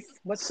up, guys?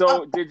 What's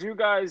up? Did you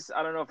guys?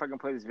 I don't know if I can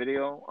play this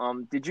video.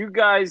 Did you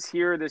guys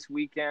hear this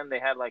weekend they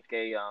had like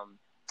a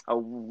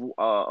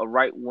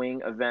right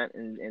wing event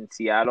in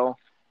Seattle,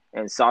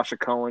 and Sasha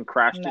Cohen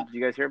crashed it? Did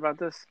you guys hear about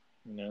this?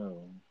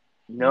 No,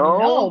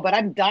 but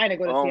I'm dying to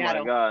go to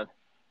Seattle. Oh my God.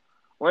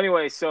 Well,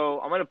 anyway,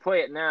 so I'm gonna play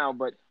it now.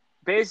 But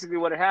basically,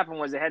 what had happened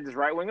was they had this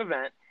right wing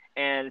event,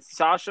 and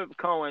Sasha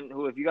Cohen,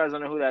 who, if you guys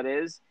don't know who that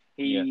is,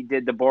 he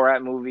did the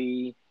Borat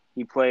movie.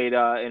 He played,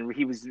 and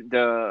he was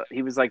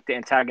like the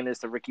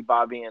antagonist of Ricky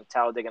Bobby and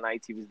Talladega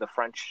Nights. He was the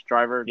French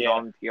driver,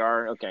 Don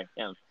PR. Okay,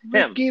 him.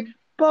 Ricky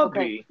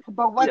Bobby.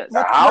 But what? Yes.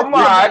 How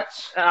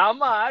much? How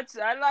much?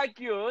 I like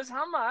yours.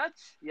 How much?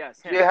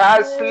 Yes. Him. She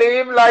has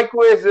slim like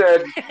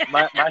wizard.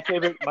 My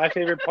favorite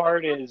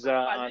part is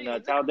on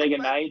Talladega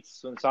Nights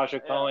when Sasha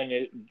Cohen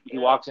he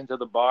walks into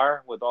the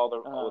bar with all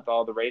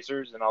the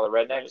racers and all the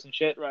rednecks and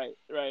shit. Right.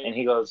 And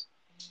he goes,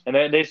 and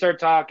then they start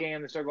talking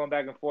and they start going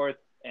back and forth.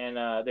 And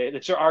they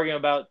start arguing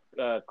about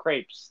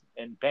crepes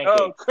and pancakes.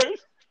 Oh,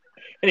 crepes!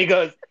 And he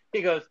goes,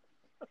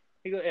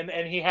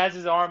 and he has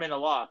his arm in a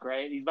lock,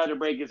 right? He's about to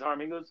break his arm.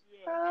 He goes,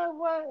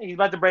 what? He's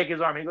about to break his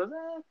arm. He goes,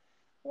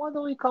 why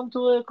don't we come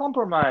to a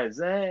compromise?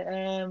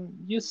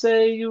 You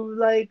say you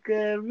like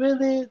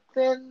really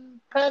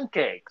thin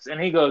pancakes. And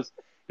he goes,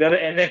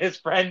 and then his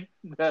friend,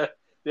 the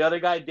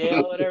other guy,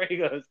 Dale, whatever, he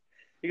goes,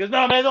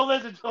 no, man, don't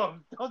listen to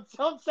him.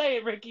 Don't say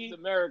it, Ricky. It's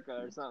America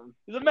or something.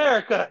 It's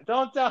America.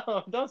 Don't tell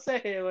him. Don't say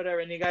it,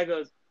 whatever. And the guy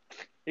goes,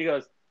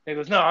 no,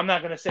 I'm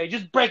not going to say it.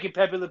 Just break it,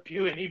 Pepe Le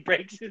Pew. And he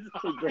breaks his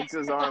arm. He breaks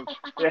his arm.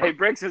 Yeah, he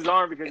breaks his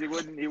arm because he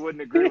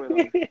wouldn't agree with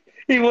him.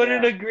 He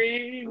wouldn't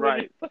agree. He right.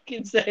 wouldn't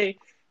fucking say.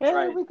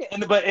 Right.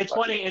 But it's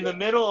funny, in the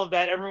middle of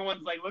that,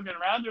 everyone's like looking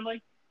around. They're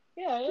like,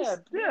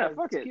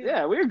 fuck it.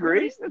 Yeah, we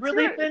agree.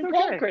 Really thin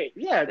pancakes.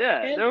 Yeah,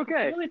 they're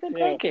okay. Really thin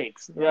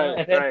pancakes.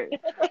 Right.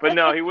 But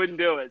no, he wouldn't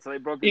do it. So they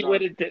broke his arm.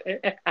 Wouldn't do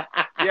it.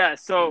 Yeah.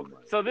 So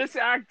this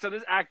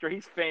actor,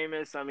 he's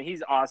famous. I mean,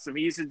 he's awesome.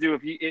 He used to do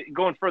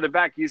going further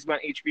back. He used to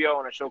be on HBO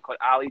on a show called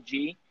Ali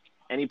G.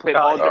 And he played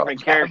all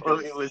different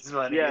characters. It was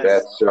funny. Yes.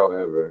 Best show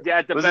ever.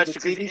 Yeah, was it a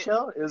TV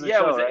show? It was a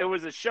show, it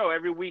was a show.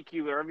 Every week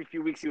every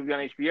few weeks he would be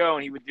on HBO,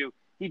 and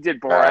he did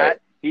Borat. Right.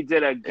 He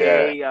did a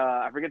gay.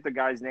 I forget the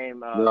guy's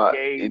name.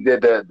 Gay. He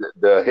did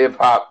the hip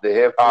hop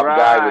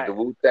guy with the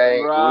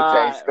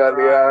Wu-Tang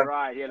Scully.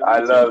 Right. I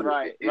love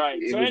it.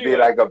 Right. He would be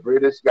like a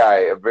British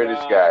guy.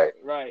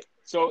 Right.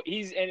 So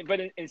but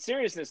in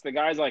seriousness, the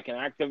guy's like an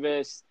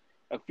activist.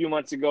 A few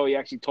months ago, he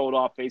actually told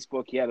off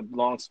Facebook. He had a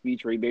long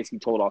speech where he basically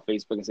told off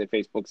Facebook and said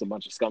Facebook's a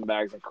bunch of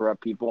scumbags and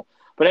corrupt people.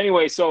 But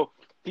anyway, so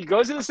he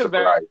goes to this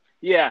event.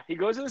 Yeah, he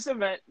goes to this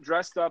event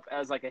dressed up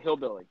as like a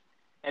hillbilly.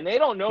 And they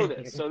don't know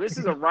this. So this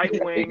is a right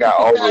wing. He got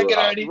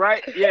overalls.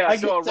 Right? Yeah,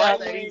 so a right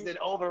wing. in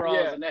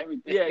overalls and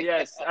everything. Yeah,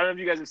 yes. I don't know if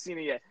you guys have seen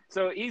it yet.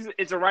 So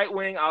it's a right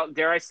wing,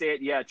 dare I say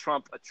it,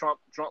 Trump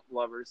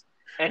lovers.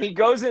 And he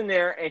goes in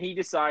there and he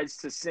decides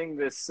to sing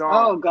this song.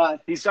 Oh, God.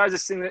 He decides to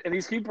sing it, and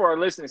these people are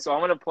listening. So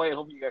I'm going to play it.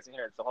 Hopefully you guys can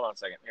hear it. So hold on a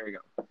second. Here we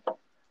go.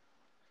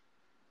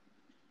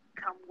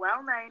 Become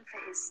well known for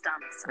his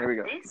stunts. Here we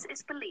go. This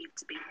is believed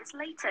to be his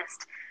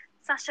latest.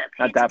 Sasha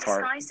Not appeared that to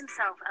part. disguise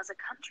himself as a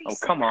country Oh,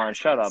 come on,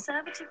 shut up.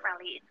 conservative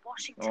rally in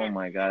Washington. Oh,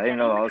 my God. I didn't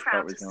know all this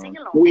part was going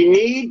on. We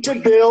need to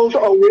build a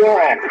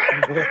wall.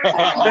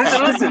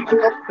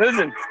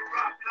 Listen.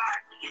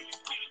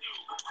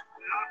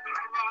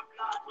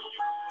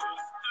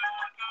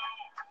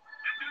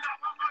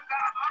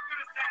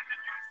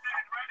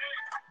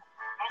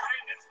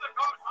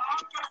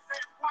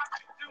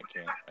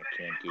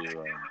 can't do.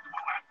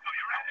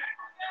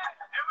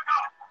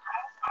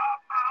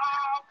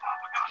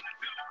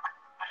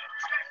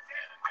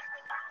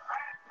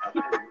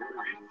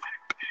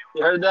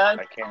 You heard that?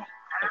 I can't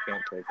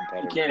play You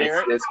competitive. can't hear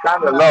it? It's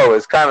kind of low.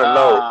 It's kind of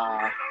low.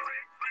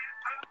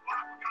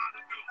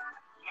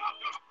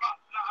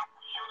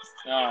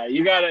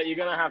 You're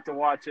gonna have to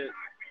watch it.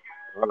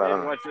 Hold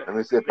on. Watch it. Let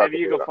me see if Maybe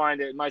you can can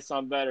find it. It might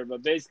sound better,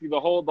 but basically the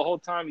whole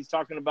time he's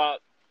talking about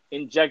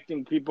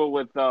injecting people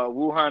with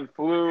Wuhan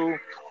flu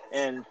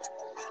and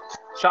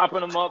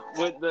chopping them up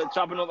like the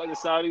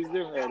Saudis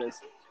do. There it is.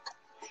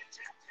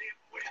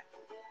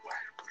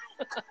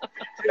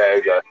 There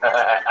you go.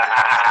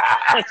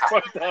 That's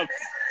fucked up.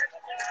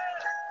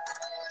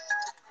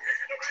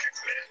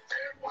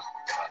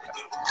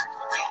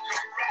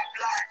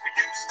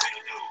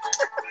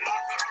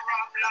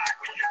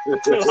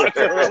 Lock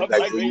her up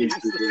like we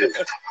used to do.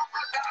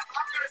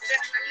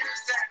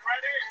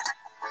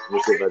 Let me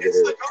see if I can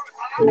hear it.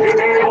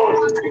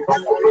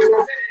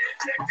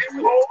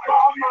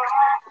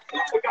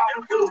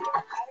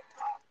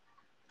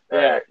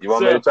 Yeah. You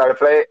want me to try to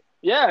play it?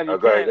 Yeah, you go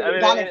can.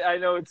 ahead. I mean, I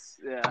know it's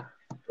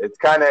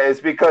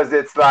It's because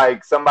it's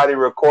like somebody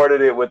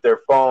recorded it with their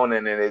phone,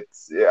 and then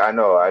I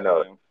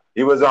know.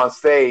 He was on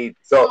stage,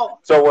 so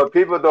what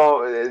people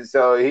don't, it's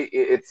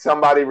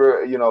somebody,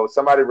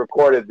 somebody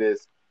recorded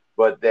this,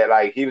 but they're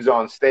like, he was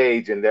on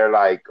stage, and they're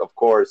like, of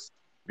course,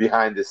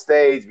 behind the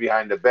stage,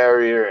 behind the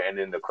barrier, and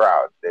in the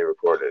crowd, they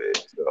recorded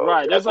it. So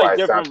right. There's like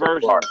different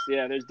versions.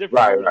 Yeah, there's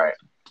different versions. Right.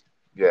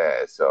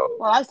 Yeah. So.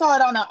 Well, I saw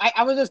it on.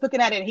 I was just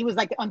looking at it. And he was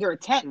like under a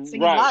tent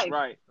singing live.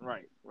 Right.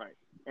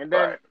 And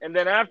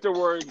then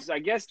afterwards, I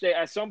guess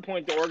at some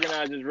point the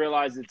organizers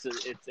realize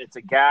it's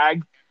a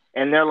gag,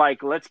 and they're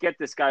like, let's get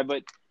this guy.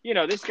 But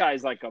this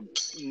guy's like a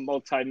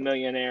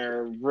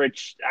multi-millionaire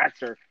rich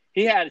actor.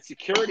 He had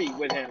security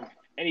with him,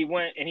 and he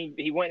went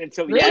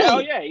until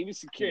Really? he was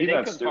security. They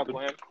couldn't fuck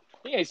with him.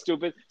 He ain't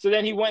stupid. So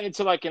then he went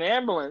into like an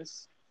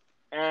ambulance,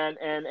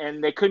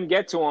 and they couldn't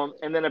get to him.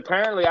 And then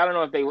apparently, I don't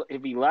know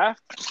if he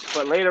left,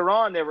 but later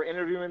on they were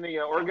interviewing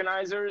the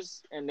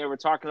organizers, and they were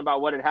talking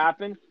about what had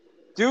happened.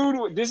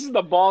 Dude, this is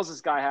the balls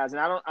this guy has,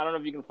 and I don't know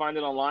if you can find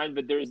it online,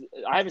 but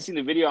I haven't seen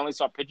the video. I only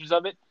saw pictures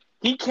of it.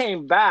 He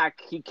came back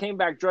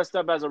dressed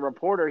up as a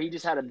reporter. He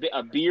just had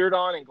a beard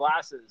on and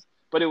glasses,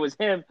 but it was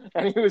him,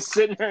 and he was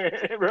sitting there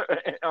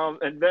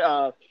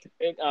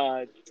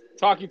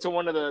talking to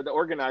one of the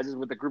organizers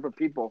with a group of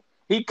people.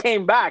 He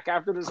came back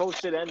after this whole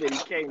shit ended. He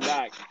came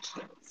back,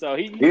 so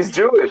he's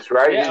Jewish,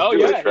 right? Yeah,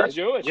 he's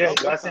Jewish. Yeah,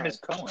 his last name is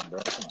Cohen,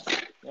 bro.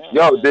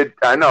 Yeah,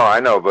 I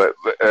know, but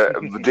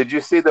did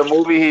you see the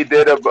movie he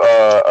did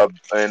about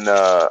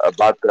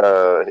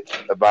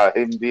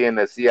him being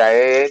a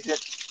CIA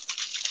agent?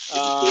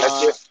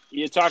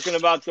 You're talking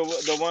about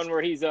the one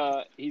where he's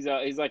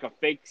like a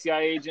fake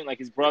CIA agent, like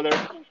his brother.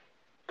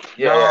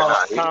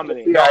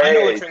 Comedy. No, I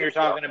know which one you're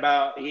talking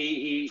about. For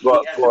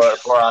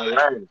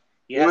Iran.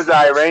 He was an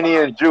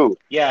Iranian Jew.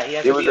 Yeah,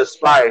 he was a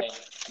spy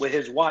with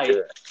his wife,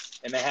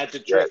 and they had to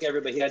trick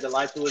everybody. He had to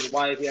lie to his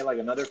wife. He had like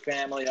another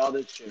family, all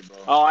this shit, bro.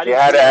 Oh, he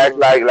had to act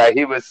like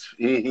he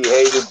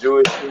hated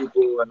Jewish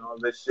people and all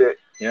this shit.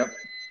 Yep.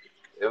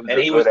 It was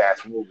a good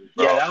ass movie,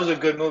 bro. Yeah, that was a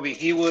good movie.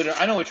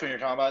 I know which one you're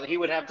talking about. He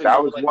would have to.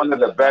 That was one of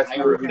the best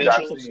movies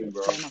I've seen,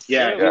 bro.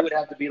 Yeah, he would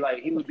have to be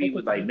like, he would be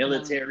with like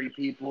military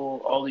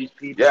people, all these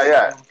people.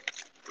 Yeah.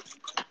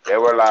 They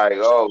were like,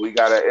 oh, we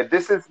gotta.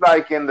 This is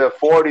like in the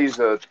 40s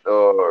or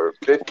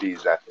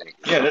 50s, I think.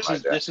 Yeah,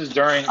 this is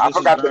during. I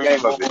forgot the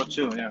name of it.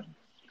 Too,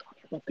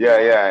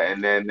 yeah.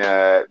 And then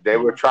they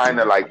were trying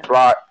to like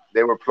plot.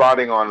 They were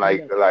plotting on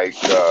like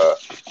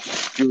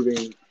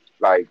shooting,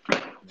 like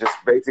just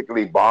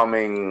basically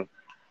bombing.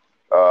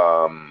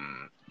 I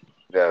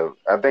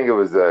think it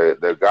was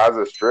the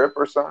Gaza Strip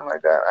or something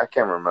like that. I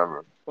can't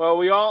remember. Well,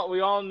 we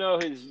all know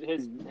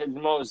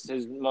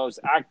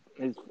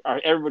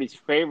everybody's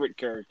favorite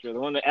character, the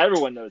one that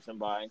everyone knows him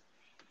by,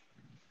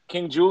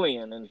 King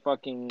Julian, and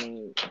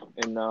fucking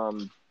in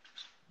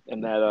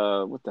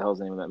that what the hell's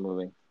the name of that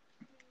movie?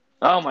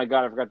 Oh my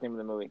god, I forgot the name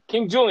of the movie.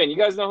 King Julian. You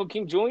guys know who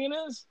King Julian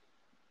is?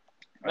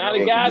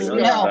 Madagascar.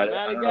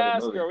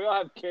 Madagascar. We all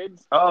have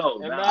kids. Oh,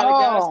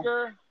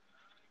 Madagascar.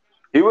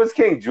 He was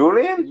King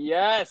Julian?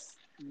 Yes.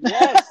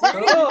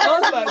 Oh,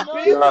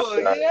 my people.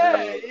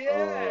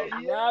 Yeah.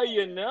 Now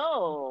you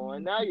know.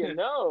 And now you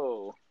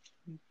know.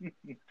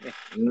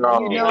 No. Now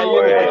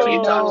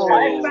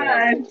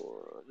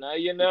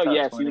you know.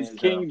 Yes, he was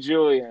King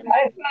Julian.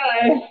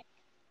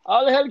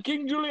 Oh, the hell,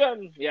 King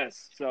Julian.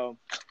 Yes. So.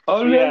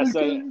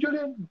 King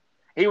Julian.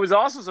 He was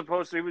also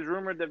he was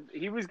rumored that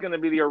he was going to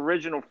be the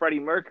original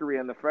Freddie Mercury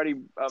in the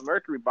Freddie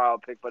Mercury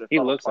biopic, but he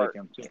looks like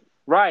him too.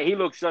 Right, he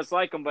looks just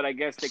like him, but I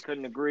guess they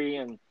couldn't agree.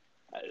 And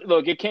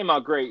look, it came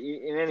out great.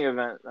 In any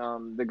event,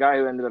 the guy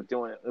who ended up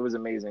doing it was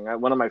amazing.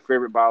 One of my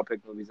favorite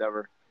biopic movies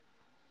ever,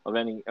 of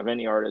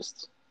any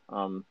artist.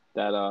 The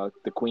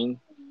Queen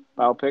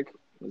biopic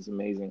was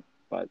amazing.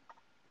 But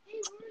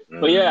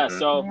yeah,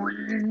 so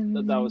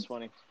that was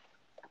funny.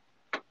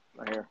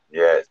 Right here.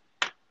 Yes.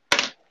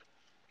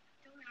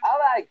 I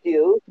like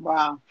you.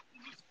 Wow.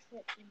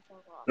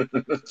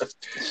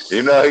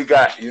 You know he's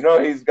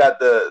got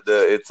the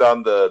it's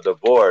on the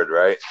board,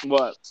 right?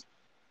 What?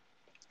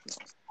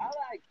 I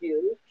like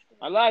you.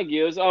 I like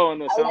you. It's, oh, on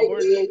the I like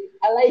soundboard. you.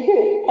 I like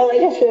you. I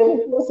like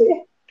you.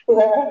 Pussy.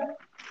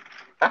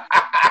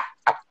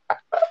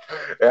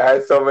 It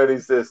has so many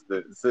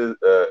sisters. Listen.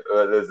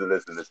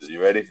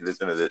 You ready?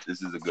 Listen to this.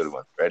 This is a good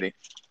one. Ready?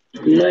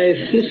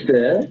 My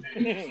sister,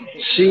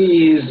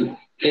 she is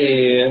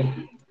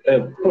a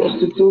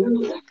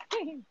prostitute.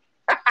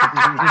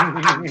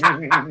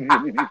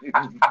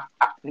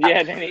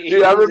 Yeah, then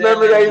Yeah, I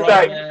remember that he's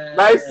like,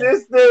 my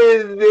sister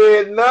is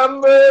the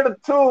number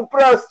 2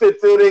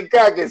 prostitute in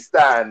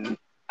Kazakhstan.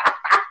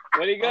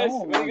 what do you guys?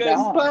 Oh what do you my guys?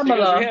 God.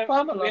 Pamela, we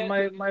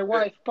have, my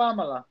wife,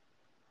 Pamela.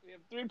 we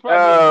have 3 presidents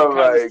Oh in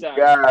my Kazakhstan: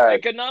 God.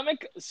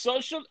 economic,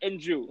 social, and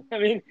Jew. I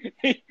mean,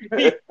 he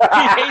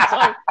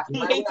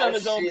hates on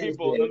his own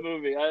people in the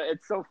movie.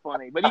 It's so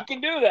funny, but he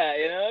can do that.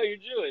 You know, you're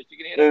Jewish. You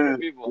can hate on your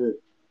people.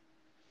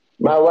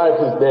 My wife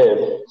is dead.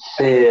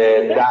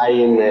 She died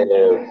in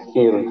the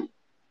field.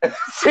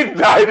 She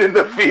died in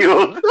the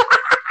field.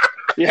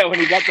 Yeah, when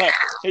he got the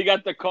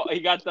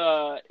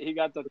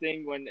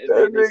thing when they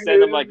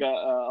sent him like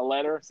a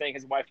letter saying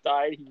his wife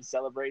died. He was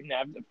celebrating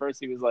after. At first,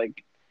 he was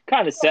like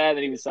kind of sad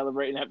that he was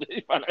celebrating after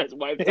he found out his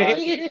wife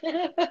died.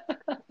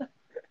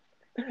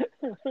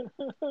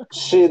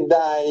 She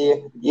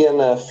died in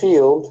a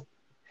field.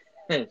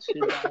 She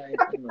died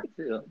in the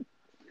field.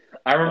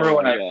 I remember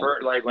when I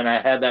first, like when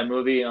I had that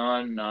movie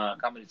on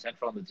Comedy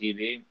Central on the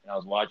TV, and I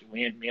was watching.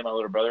 Me and my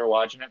little brother were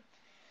watching it,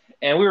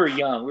 and we were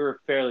young. We were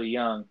fairly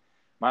young.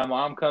 My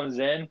mom comes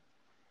in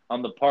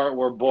on the part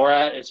where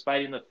Borat is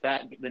fighting the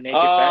naked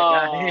fat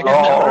guy.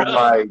 Oh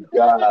my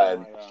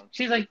God!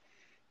 She's like,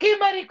 "¿Qué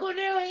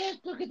mariconeo es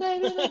esto que está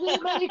viendo de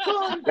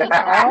maricón?" Oh my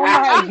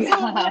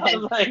I was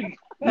God. like,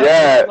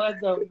 Yeah,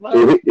 what the fuck?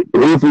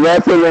 he's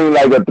wrestling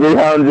like a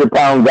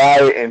 300-pound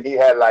guy, and he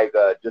had like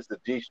just a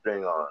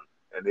G-string on,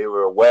 and they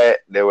were wet.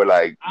 They were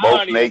like I both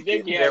don't even naked.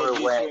 think he They had were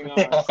a wet. G-string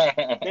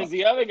on. Because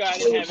the other guy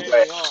didn't have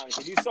anything on.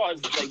 Because you saw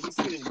his, like, you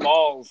see his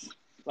balls.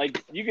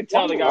 Like, you could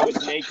tell the guy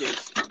was naked.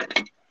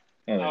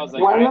 And I was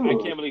like, I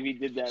can't believe he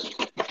did that.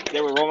 They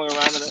were rolling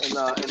around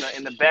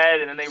in the bed,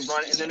 and then they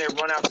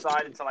run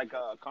outside into like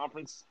a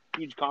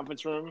huge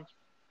conference room.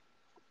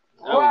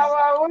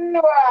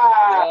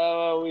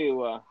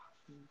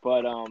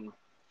 But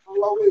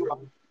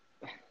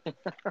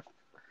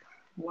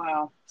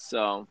Wow.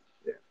 so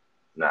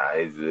Nah,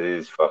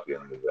 he's fucking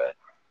the best.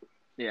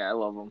 yeah, I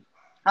love him.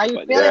 How you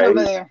But, feeling yeah,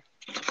 over there?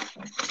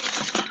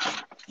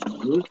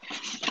 I'm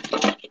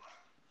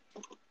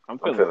I'm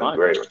feeling feeling fine.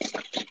 great.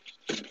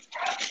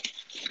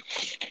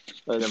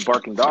 Other than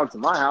barking dogs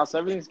in my house,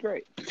 everything's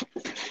great.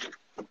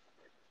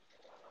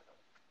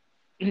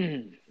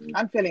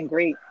 I'm feeling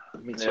great.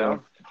 Me too. Yeah.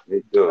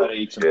 Me too. Gotta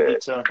eat some Yeah.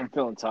 pizza. I'm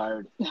feeling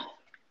tired.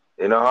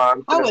 You know how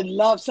I'm I feeling? would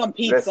love some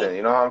pizza. Listen,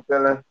 you know how I'm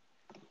feeling?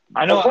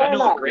 I know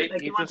a great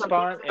Like, you pizza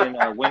want some spot in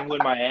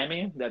Wynwood,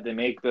 Miami, that they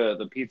make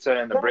the pizza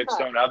in the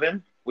brickstone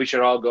oven. We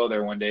should all go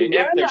there one day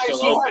if they're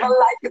still open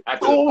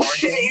after the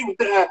quarantine.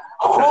 I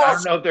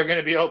don't know if they're going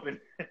to be open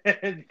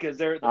because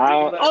they're the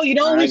people that, Oh, you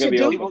know what we should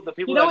do? the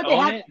people You know that what they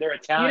own have? it. They're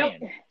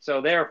Italian,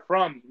 so they're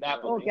from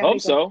Napoli. Okay.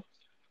 Hope so.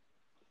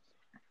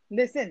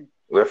 Listen,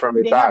 We're from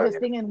they have this Italia.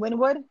 thing in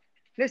Wynwood.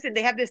 Listen,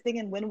 they have this thing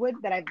in Wynwood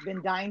that I've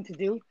been dying to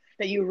do.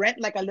 That you rent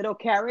like a little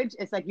carriage.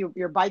 It's like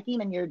you're biking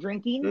and you're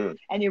drinking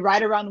and you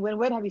ride around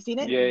Wynwood. Have you seen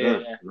it?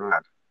 Yeah.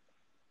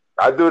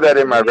 I do that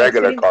in my Maybe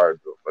regular sitting- car,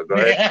 too. But go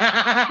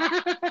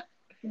ahead.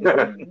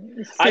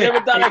 I never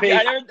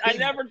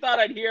thought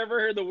I'd ever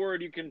hear the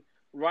word you can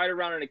ride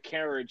around in a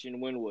carriage in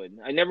Wynwood.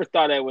 I never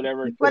thought I would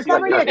ever. But it's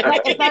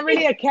not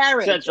really a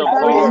carriage. Central it's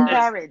not really Park. a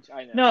carriage.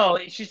 I know. No,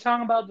 she's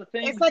talking about the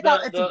things. It's like the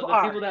it's a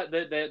bar. people that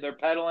they're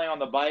pedaling on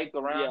the bike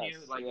around Yes, you,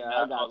 like yeah, in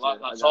I got you, I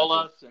got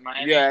Solas in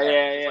Miami.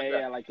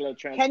 Yeah. Like little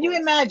transports. Can you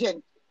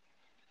imagine?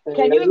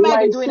 Can you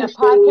imagine doing a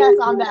podcast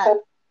on that?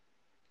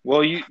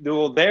 Well, you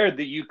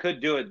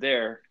could do it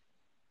there.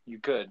 You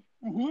could.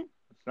 Mm-hmm.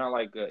 It's not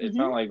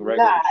like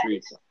regular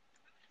streets.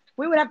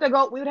 We would have to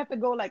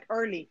go like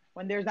early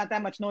when there's not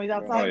that much noise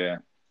outside. Oh yeah.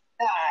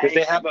 Because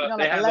they have like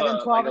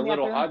 11, 12 in the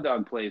little afternoon. hot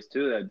dog place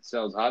too that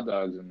sells hot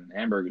dogs and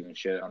hamburgers and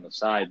shit on the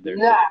side.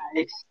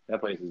 That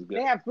place is good.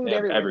 They have food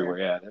everywhere.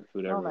 Yeah, they have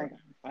food Oh everywhere. my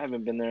I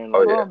haven't been there in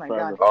Oh my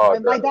forever. God!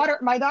 And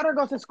my daughter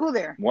goes to school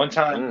there. One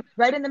time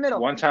Right in the middle.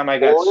 One time I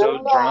got so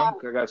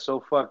drunk, I got so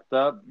fucked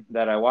up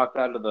that I walked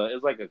out of it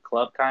was like a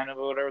club kind of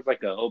or whatever. It was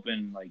like an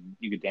open, like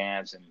you could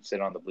dance and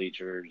sit on the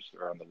bleachers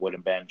or on the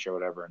wooden bench or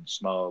whatever and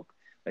smoke.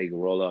 Like you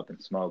could roll up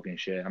and smoke and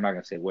shit. I'm not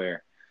going to say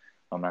where.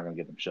 I'm not going to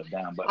get them shut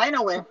down. But I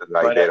know where.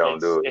 Like they don't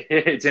do it.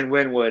 It's in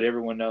Wynwood.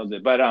 Everyone knows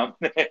it. But I know.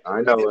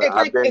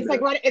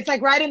 It's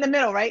like right in the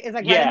middle, right? It's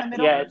like right in the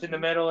middle. Yeah, it's in the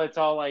middle. It's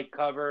all like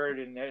covered,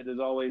 and there's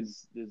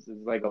always there's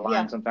like a line.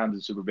 Yeah. Sometimes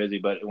it's super busy,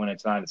 but when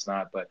it's not, it's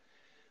not. But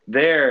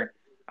there,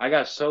 I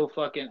got so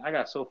fucked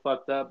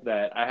up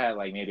that I had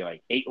like maybe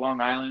like 8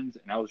 Long Islands,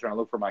 and I was trying to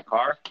look for my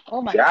car.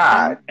 Oh my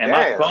God. And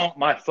damn.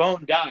 my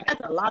phone died.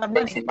 That's a lot of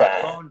money.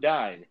 My phone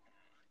died.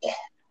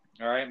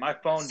 All right, my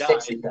phone died.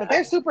 But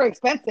they're super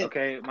expensive.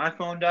 Okay, my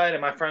phone died,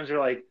 and my friends were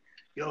like,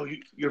 "Yo,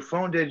 your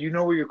phone did. You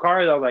know where your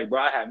car is?" I was like,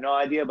 "Bro, I have no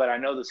idea, but I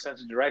know the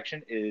sense of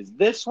direction is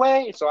this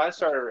way." So I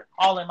started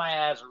hauling my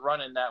ass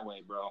running that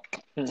way, bro.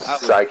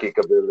 Psychic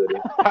ability.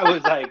 I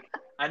was like,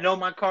 I know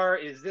my car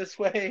is this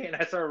way, and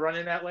I started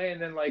running that way,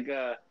 and then like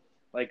a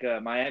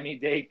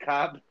Miami-Dade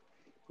cop,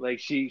 like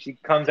she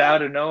comes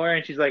out of nowhere,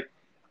 and she's like,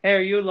 "Hey,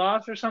 are you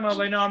lost or something?" I was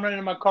like, "No, I'm running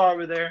in my car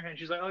over there." And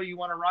she's like, "Oh, you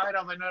want to ride?" I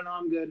was like, "No,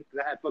 I'm good."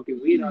 Because I had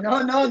fucking weed on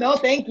me. No,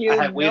 thank you. I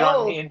had weed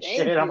on me and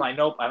shit. I'm like,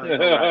 "Nope, I don't even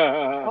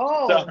ride."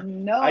 Oh, So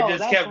no, I just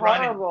that's kept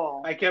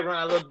horrible. running. I kept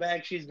running. I looked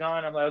back. She's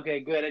gone. I'm like, okay,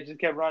 good. I just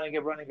kept running.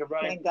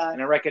 Thank God.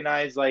 And I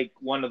recognized like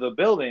one of the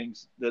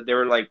buildings that they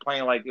were like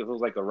playing like it was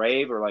like a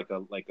rave or what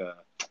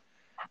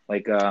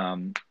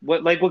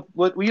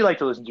you like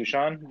to listen to,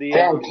 Sean? The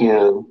Thank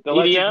you. the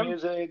electric EDM?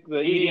 music, the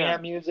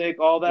EDM music,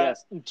 all that.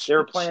 Yes. They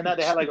were playing that.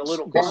 They had like a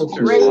little Thank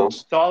concert. you.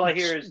 So all I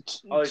hear is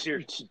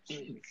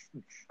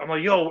I'm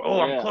like, yo,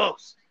 I'm Yeah.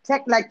 close.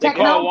 Like They call it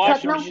techno,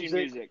 washing techno. machine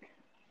music.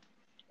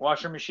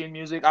 Washer machine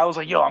music. I was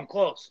like, yo, I'm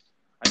close.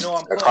 I know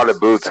I'm I close. call it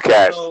boots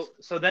cash.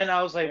 So then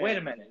I was like, wait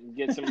a minute. You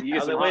get some. I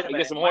was like, wait a minute. You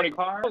get some My horny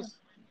car.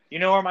 You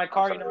know where my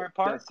car? You know where I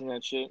parked? Testing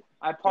that shit.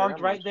 I parked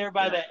Yeah, right there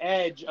by the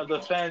edge of the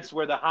fence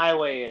where the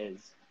highway is.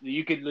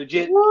 You could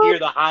legit hear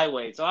the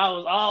highway. So I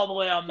was all the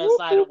way on the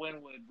side of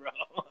Wynwood, bro.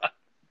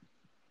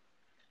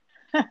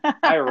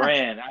 I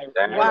ran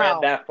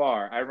that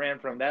far. I ran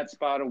from that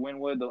spot of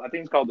Wynwood. I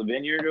think it's called the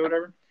Vineyard or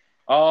whatever.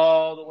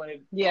 All the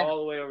way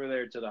over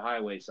there to the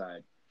highway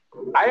side.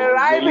 I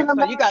arrived in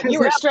So you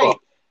were straight.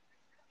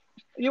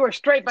 You were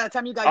straight by the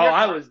time you got your car.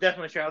 I was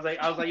definitely straight.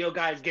 I was like, yo,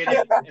 guys, get in.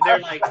 And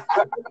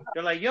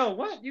they're like, yo,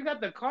 what? You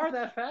got the car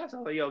that fast? I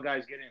was like, yo,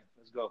 guys, get in.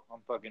 Let's go. I'm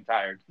fucking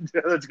tired.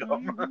 Let's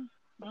go.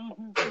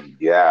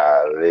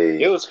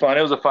 Golly. It was fun.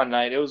 It was a fun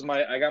night.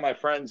 I got my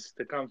friends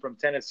to come from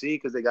Tennessee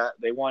because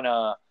they won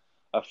a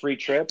free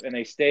trip and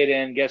they stayed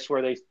in. Guess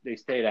where they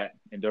stayed at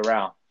in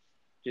Doral?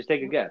 Just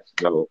take a guess.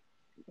 No.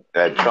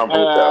 That Trump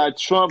Hotel.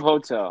 Trump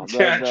Hotel.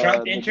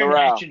 Trump the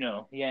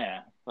International.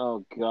 Yeah.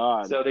 Oh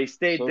God. So they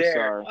stayed So there.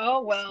 sorry.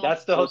 Oh well.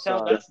 That's the So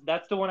hotel. sorry.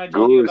 That's the one I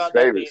told you Guru's about.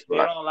 That favorite they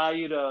spot. don't allow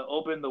you to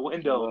open the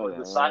window with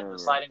the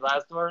sliding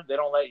glass door. They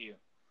don't let you.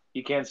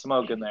 You can't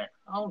smoke in there.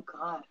 Oh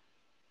God.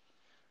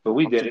 But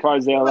we I'm did it.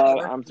 surprised they allowed.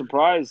 Whatever. I'm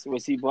surprised.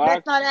 Was he black?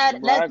 Let's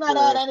Black not or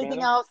add anything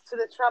Hispanic? else to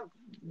the Trump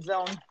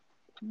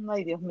zone.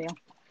 Ay, Dios mío.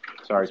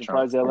 Sorry, I'm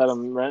surprised they let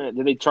him rent it.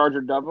 Did they charge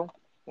her double?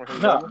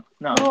 No.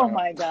 Oh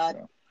my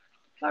God.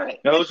 All right.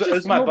 No, let's it was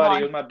just my move buddy.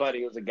 on. It was my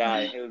buddy. It was a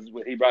guy.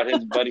 He brought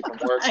his buddy from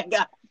work. Oh my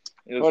God.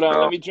 Hold on,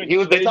 let me drink.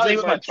 They thought he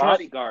was my my Trump.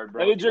 bodyguard,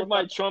 bro. Let me drink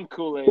my Trump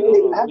Kool-Aid. I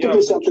Hold on. have to Yeah,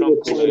 do some something Trump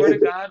with I Kool-Aid. swear to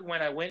God,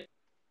 when I went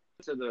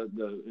to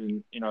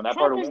that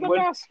part of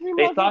Wynwood,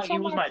 they thought he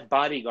was my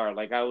bodyguard.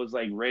 Like I was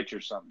like rich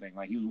or something.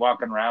 Like he was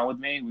walking around with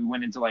me. We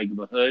went into like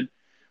the hood,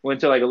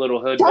 went to like a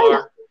little hood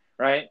bar,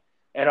 right?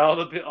 And all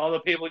the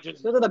people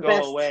just Those are the go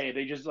best. away.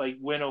 They just like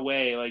went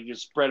away, like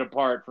just spread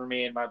apart for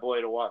me and my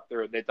boy to walk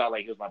through. They thought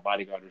like he was my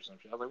bodyguard or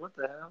something. I was like, what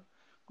the hell?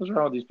 What's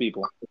wrong with these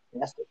people?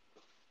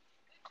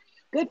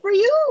 Good for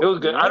you. It was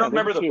good. Yeah, I don't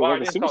remember the bar. I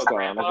like a think it's called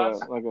superstar, Grandpa's.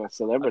 like a I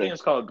celebrity. think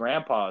it's called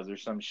Grandpa's or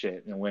some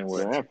shit in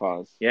Wynwood.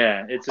 Grandpa's.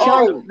 Yeah, it's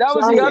Oh, that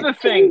was the Sorry. other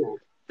thing.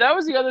 That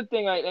was the other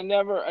thing we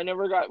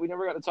never got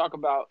to talk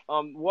about.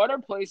 What are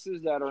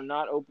places that are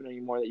not open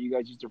anymore that you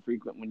guys used to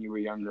frequent when you were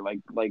younger, like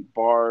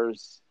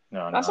bars?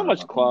 Not so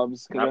much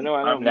clubs, because I know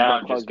I'm we've now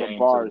got clubs, just but getting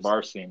bars. to the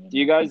bar scene. Do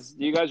you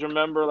guys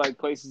remember like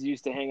places you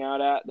used to hang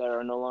out at that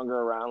are no longer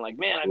around? Like,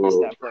 man, I miss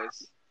that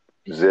place.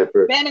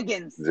 Zipper.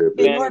 Bennigan's Zipper.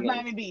 in North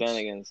Miami Beach.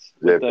 Bennigan's.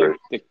 Zipper.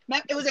 It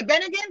Was it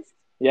Bennigan's?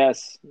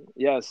 yes,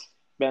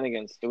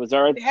 Bennigan's. It was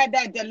alright. They had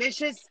that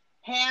delicious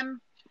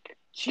ham,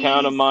 cheese,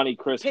 Count of Monte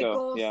Cristo.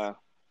 pickles. Yeah.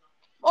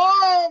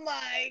 Oh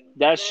my!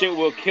 That shit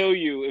will kill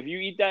you. If you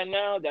eat that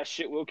now, that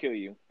shit will kill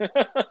you.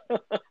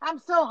 I'm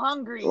so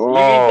hungry.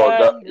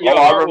 Oh, your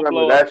I heart will remember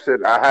blow that up.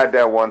 shit. I had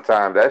that one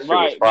time. That shit was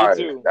Right, fire.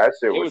 me too. That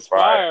shit It was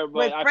fire. but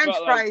With I French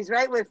felt like fries,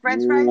 right? With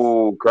French fries.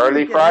 Ooh,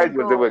 curly Qué fries? Was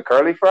rico. it with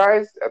curly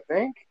fries? I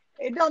think.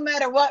 It don't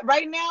matter what.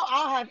 Right now,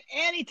 I'll have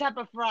any type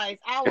of fries.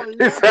 I will.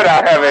 He said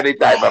I'll have any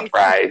type of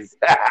fries.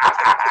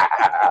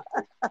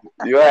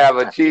 You have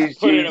a cheese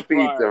Put it in a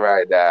pizza fryer.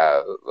 right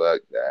now.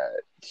 Look that.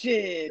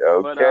 Shit.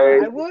 Okay.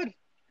 I would.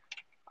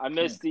 I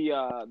missed the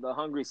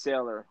Hungry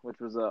Sailor, which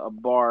was a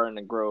bar in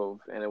the Grove,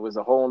 and it was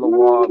a hole in the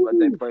wall, but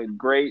they played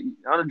great.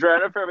 I don't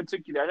know if I ever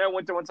took you there. I know I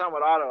went there one time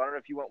with Otto. I don't know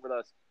if you went with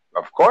us.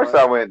 Of course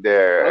I went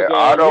there. Okay,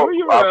 Otto,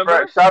 you my remember.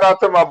 friend, shout out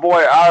to my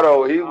boy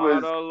Otto. He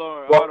was Otto,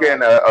 Lord,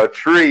 fucking Otto. a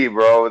tree,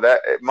 bro.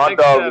 That my 6'7".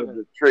 dog was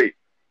a treat.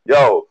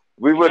 Yo,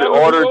 we would never- we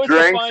order always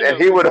drinks find and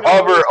him. he We would never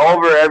hover always find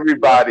over him.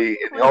 everybody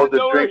and We hold didn't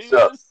know the where drinks he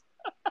up. is.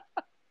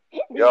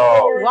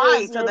 Yo.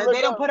 Why? So that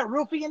they don't put a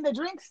roofie in the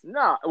drinks?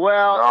 No,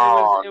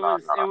 well, it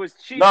was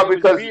cheap. No, it was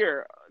because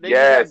beer. They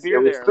yes, just had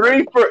beer it was there.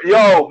 three for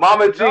yo,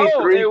 Mama G,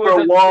 No, 3 it was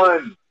for a-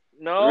 $1.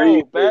 No,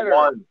 3 for better.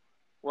 $1.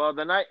 Well,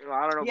 the night. Well,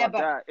 I don't know Yeah,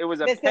 about but that. It was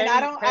a listen, penny.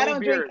 I Penny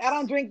beers.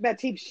 don't drink that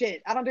cheap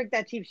shit. I don't drink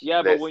that cheap shit. Yeah,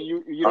 but Listen, when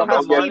you So don't if have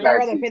it's don't get cheap, money, I'd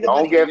rather pay fancy. the Don't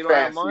money. get you don't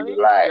have fancy. money,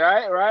 Relax.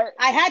 right?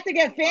 I had to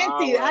get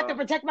fancy. I have to Well,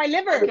 protect my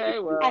liver. okay,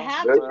 well, I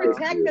have to Listen,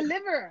 protect the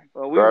liver.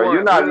 well, we girl, weren't. We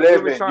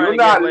were trying you're to get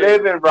not laid.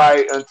 living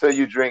right until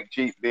you drink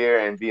cheap beer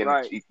and be in a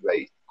Right. cheap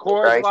place.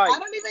 Coors Okay? Light. I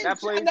don't even. That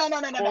place. No.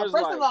 Coors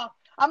First Light. of all,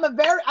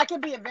 I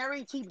could be a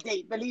very cheap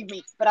date, believe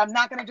me. But I'm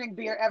not gonna drink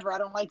beer ever. I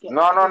don't like it.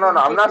 No. It just doesn't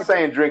I'm taste not good to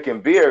saying me.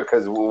 drinking beer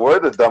because we're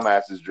the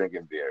dumbasses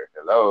drinking beer.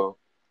 Hello.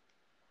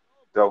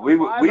 So The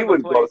vibe we of the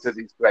would go to place.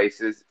 these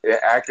places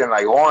acting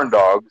like horn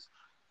dogs,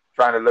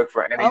 trying to look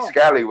for any Oh.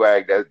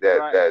 scallywag Right.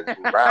 that's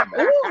around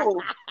there.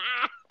 Ooh.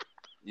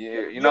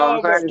 You know Yo,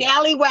 what I'm saying?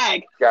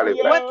 Scallywag.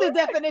 Scallywag. What's the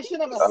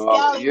definition of a You know,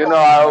 scallywag? I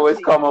Let's always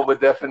see. come up with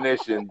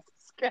definitions.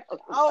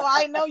 Oh,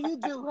 I know you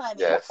do,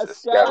 honey. Yes, A a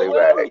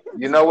scallywag? scallywag.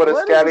 You know what a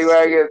What is a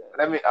scallywag is?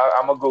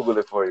 I'm gonna Google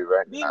it for you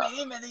right now.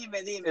 Dime.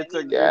 It's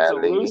a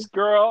Scallywag. loose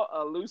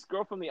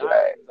girl from the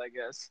islands, I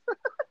guess. Look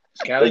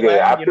at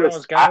Scallywag? You don't know what I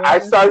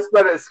scallywag is? started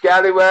spelling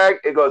scallywag.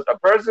 It goes a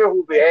person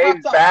who Hey,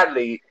 behaves fucked up.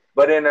 badly,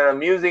 but in an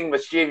amusing,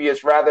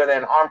 mischievous, rather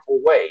than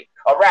harmful way.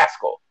 A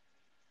rascal.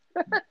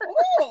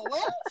 Oh,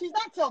 well, she's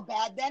not so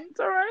bad then.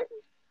 It's all right.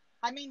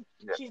 I mean,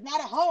 Yeah. she's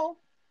not a hoe.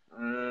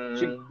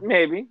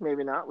 Maybe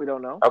not. We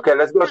don't know. Okay,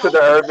 let's go to the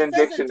No, Urban it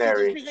says that she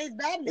Dictionary. just behaves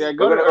badly. Yeah,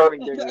 go We're to gonna Urban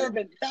To Dictionary.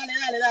 urban. Dale.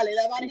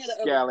 I want to hear the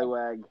urban.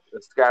 Scallywag.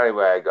 The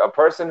scallywag, a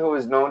person who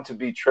is known to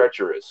be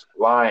treacherous,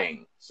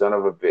 lying, son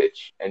of a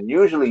bitch, and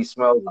usually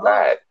smells Oh.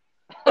 bad.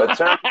 A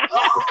term,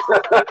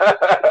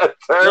 a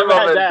term Never of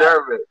had that.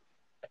 endearment.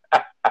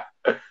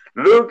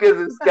 Luke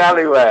is a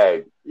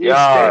scallywag. You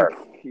Yar.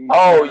 stink. You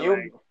Oh,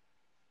 scallywag.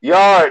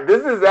 Yar.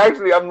 This is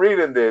actually, I'm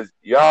reading this.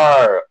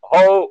 Yar.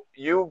 Ho,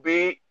 you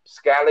be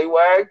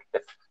scallywag.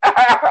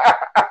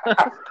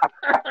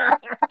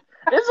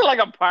 Is it like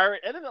a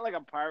pirate? Isn't it like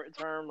a pirate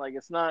term? Like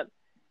it's not,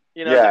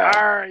 Yeah. Like,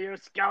 "Arr, you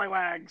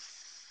scallywags."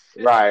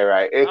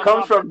 Right. It I'm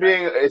comes off from the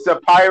being, night. it's a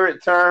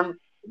pirate term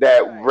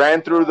that Right.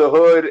 ran through the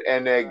hood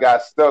and it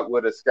got stuck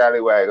with a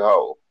scallywag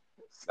hoe.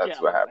 That's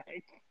what happened.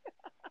 Scallywag.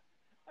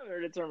 I've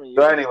heard it term in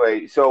So years.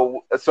 anyway,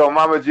 so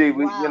Mama G,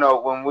 we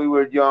Wow. when we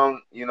were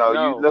young, you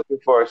No. looking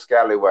for a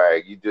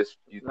scallywag. You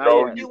Not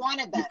throw yet. You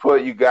wanted that.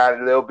 you got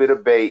a little bit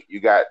of bait. You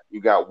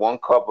got 1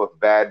 cup of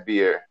bad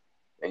beer,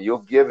 and you'll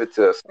give it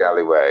to a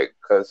scallywag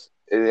because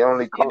it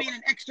only You costs. mean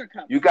an extra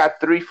cup? You got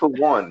 3 for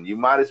 1. You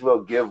might as well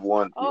give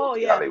one to Oh, a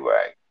yeah.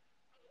 scallywag.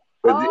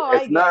 'Cause Oh,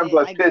 it's nothing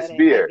but I piss get it.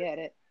 beer. I get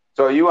it.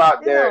 So you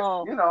out there,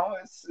 No.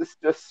 it's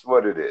just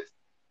what it is.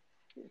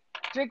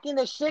 Drinking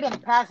the shit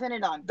and passing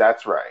it on.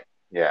 That's right.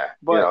 Yeah.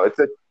 But- it's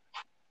a.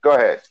 Go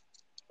ahead.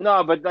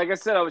 No, but like I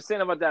said, I was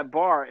saying about that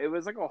bar. It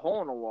was like a hole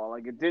in the wall.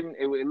 Like it didn't.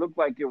 It looked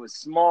like it was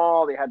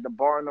small. They had the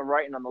bar on the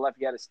right and on the left.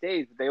 You had a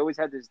stage, but they always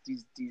had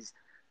these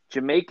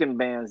Jamaican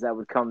bands that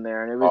would come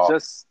there, and it was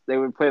just they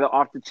would play the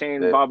off the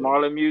chain Bob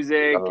Marley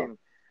music, and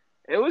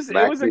it was a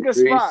Maxi good Priest,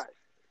 spot.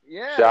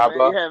 Yeah, Shabba.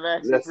 man. Yeah,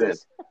 Maxi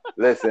Priest.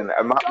 Listen.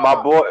 My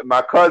boy,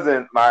 my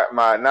cousin,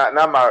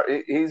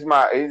 he's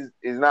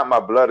not my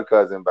blood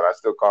cousin, but I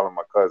still call him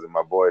my cousin.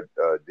 My boy,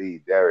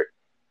 Derek.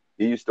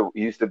 He used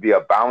to be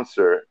a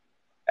bouncer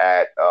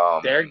at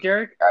Derek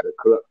at a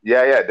club.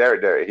 Yeah,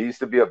 Derek. He used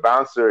to be a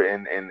bouncer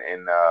in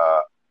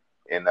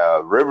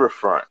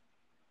Riverfront.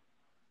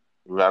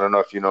 I don't know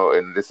if you know,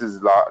 and this is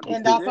In Las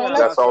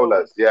Las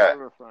Olas. Yeah.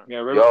 Riverfront.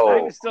 Yo, I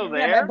think it's still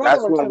Yeah, there. my that's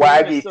brother when works over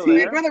Waggy there.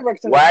 T. My brother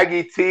works over there.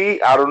 Waggy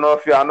T. I don't know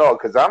if y'all know,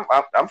 because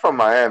I'm from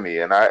Miami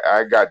and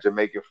I got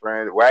Jamaican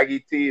friends.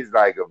 Waggy T is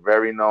like a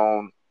very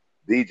known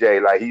DJ.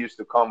 Like he used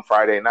to come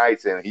Friday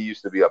nights and he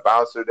used to be a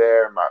bouncer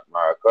there. My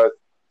cousin.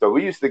 So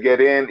we used to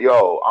get in.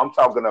 Yo, I'm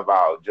talking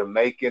about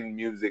Jamaican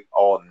music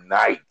all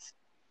night.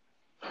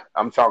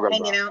 I'm talking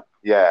Hanging about. out.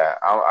 Yeah.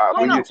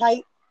 Going out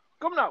tight.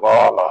 Come now.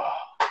 Oh.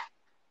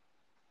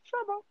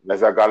 Shabba.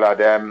 Let's go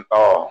them.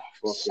 Oh,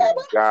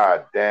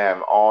 god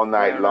damn, all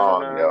night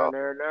long, yo.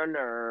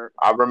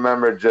 I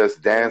remember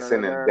just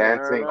dancing and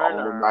dancing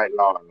all night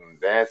long,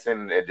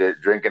 dancing and just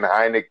drinking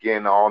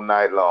Heineken all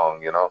night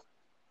long.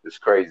 This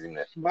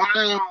craziness.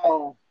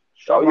 Wow.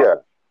 Oh yeah,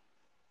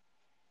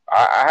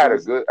 I had a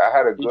good.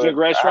 You drink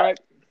Red Stripe?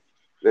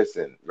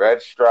 Listen,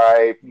 Red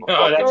Stripe.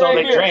 No, that's all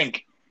they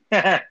drink.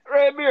 Red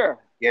beer.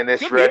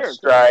 Guinness Good Red beer.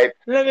 Stripe.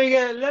 Let me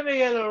get a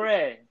little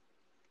red.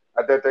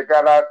 Yo,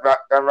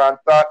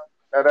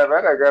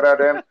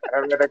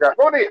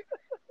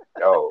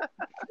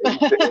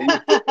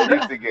 it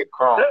used to get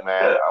crunk,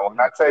 man. When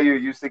I tell you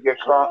it used to get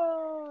crunk,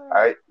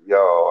 I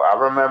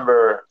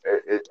remember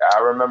I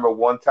remember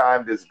one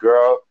time this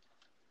girl,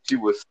 she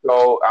was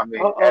so,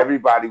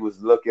 everybody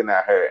was looking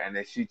at her, and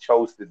then she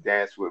chose to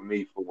dance with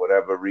me for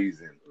whatever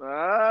reason.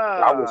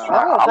 I was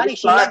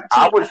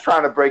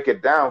trying to break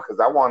it down because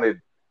I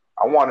wanted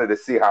to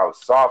see how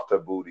soft her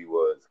booty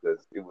was,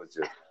 because it was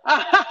just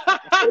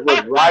it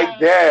was right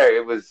there.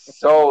 It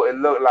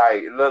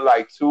looked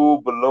like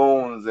 2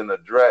 balloons in a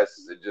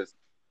dress.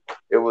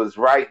 It was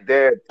right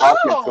there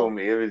talking to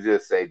me. It was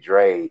just say,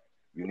 Dre,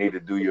 you need to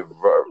do your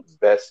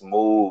best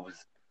moves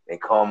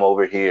and come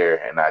over here.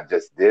 And I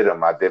just did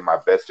them. I did my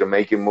best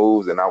Jamaican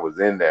moves, and I was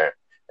in there.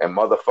 And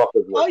motherfuckers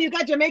Oh, was, you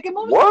got Jamaican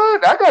moves?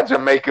 what? I got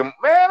Jamaican.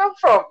 Man, I'm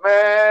from,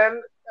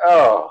 man.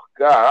 Oh,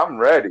 God, I'm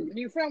ready.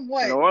 You from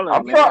what? New Orleans,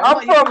 I'm man. from,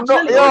 I'm You from, from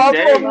Philly? yo, I'm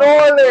from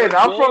Norland.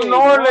 I'm North from Dade,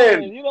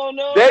 Norland. You don't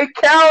know? Dade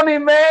County,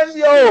 man.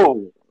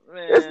 Yo.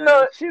 Man, It's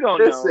not. she don't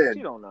know. Listen,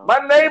 She don't know. my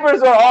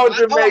neighbors are all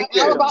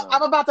Jamaican.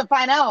 I'm about to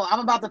find out.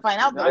 I'm about to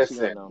find out, though. Now she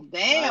gonna Listen. know.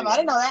 Damn, Now I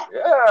didn't know that.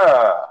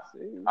 Yeah.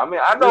 See? I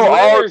mean, I know There's all.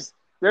 layers.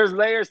 There's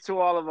layers to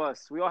all of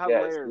us. We all have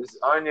Yes, layers. there's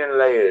onion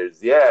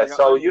layers. Yeah. Like an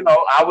So, onion.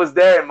 I was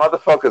there and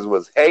motherfuckers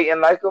was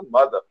hating like a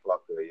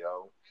motherfucker,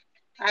 yo.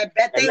 I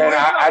bet And they then were.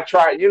 I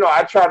tried,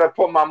 I tried to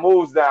put my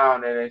moves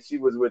down, and then she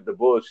was with the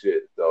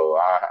bullshit. So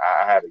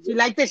I had to She get.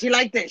 liked it. She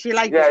liked it. She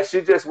liked Yeah, it.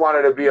 she just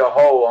wanted to be a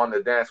hoe on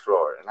the dance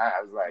floor, and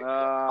I was like,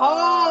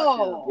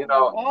 Oh. yeah,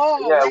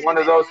 Wait a one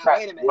of minute those now, type,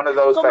 wait a minute. one of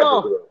those Come type on.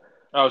 of girls.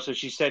 Oh, so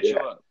she set you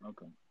up.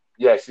 Okay.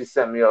 Yeah, she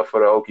sent me up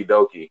for the okie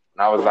dokie, and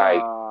I was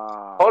like,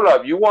 hold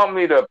up, you want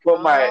me to put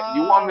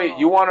you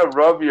want to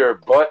rub your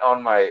butt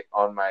on my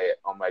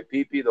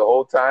pee pee the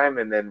whole time,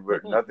 and then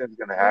nothing's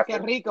gonna Que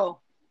happen? rico.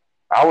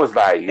 I was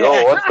like, yo,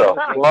 what the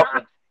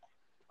fuck?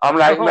 I'm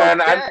like, man,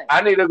 Okay.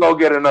 I need to go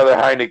get another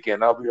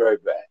Heineken. I'll be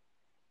right back.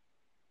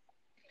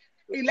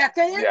 You left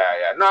her?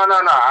 Yeah. No.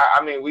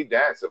 I mean, we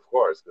danced, of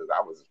course, because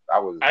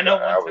I know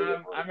I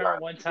remember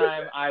one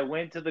time I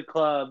went to the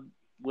club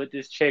with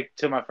this chick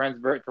to my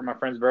friend's for my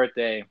friend's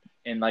birthday,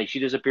 and like she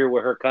disappeared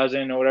with her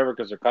cousin or whatever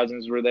because her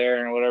cousins were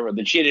there and whatever.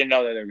 Then she didn't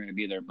know that they were going to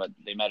be there, but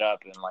they met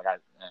up and like I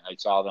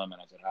saw them and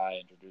I said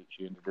hi.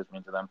 She introduced me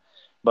to them,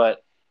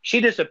 but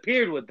she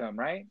disappeared with them,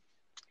 right?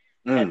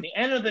 At the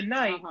end of the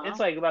night, it's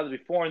like about to be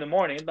 4 in the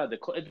morning. It's about the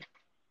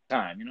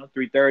time,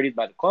 3:30,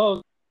 about to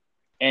close,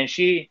 and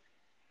she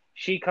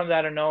comes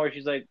out of nowhere.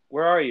 She's like,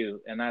 "Where are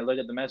you?" And I look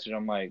at the message.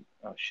 I'm like,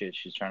 "Oh shit,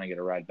 she's trying to get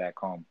a ride back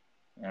home."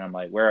 And I'm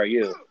like, "Where are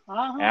you?"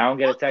 And I don't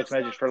get a text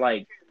message for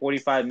like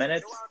 45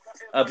 minutes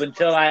up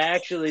until I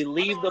actually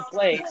leave the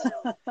place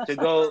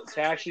to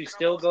actually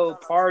still go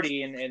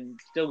party and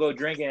still go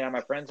drinking at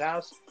my friend's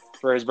house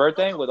for his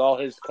birthday with all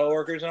his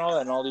coworkers and all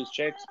that and all these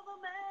chicks.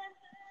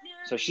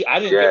 So I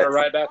didn't get a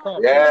ride back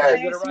home. Yeah.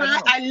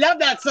 I love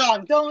that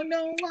song. Don't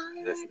know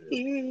why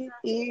it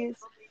is.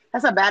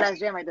 That's a badass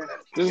jam right there.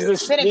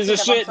 This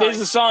is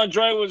the song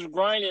Dre was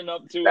grinding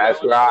up to.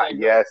 That's right.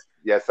 Yes,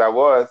 I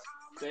was.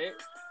 See?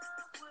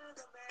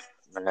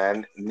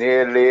 Man,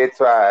 nearly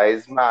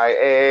twice my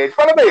age.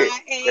 Follow me.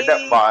 Get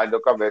that mind.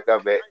 Come back.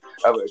 Come back.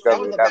 Let's get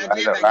it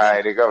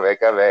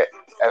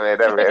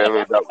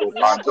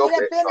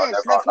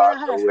finished. Let's hear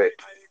her.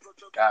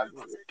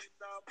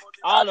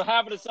 I don't know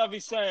half of the stuff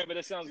he's saying, but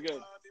it sounds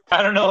good.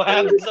 I don't know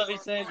half the stuff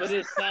he's saying, but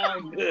it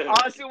sounds good.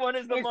 Honestly, what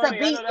is the money?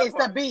 It's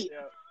the beat.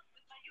 Yeah.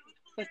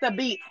 It's the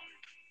beat.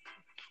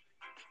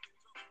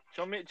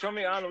 Show me. I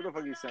don't know what the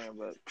fuck he's saying,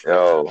 but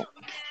yo.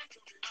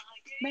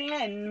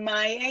 Man,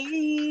 my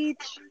age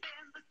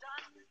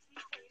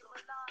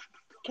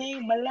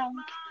came along.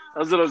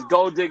 Those are those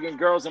gold digging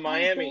girls in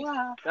Miami.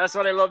 That's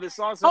why they love this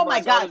song so much. Oh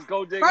my God! Those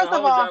gold digging hoes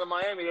out of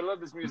Miami. They love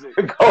this music.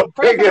 Gold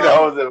digging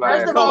hoes in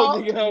Miami.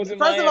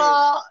 First of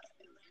all,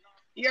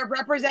 you're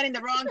representing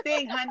the wrong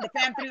thing, hun. The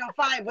Fam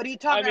 305. What are you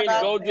talking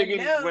about? Gold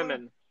digging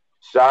women.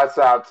 Shouts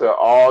out to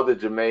all the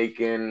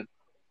Jamaican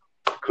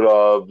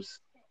clubs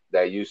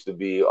that used to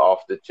be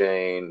off the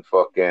chain.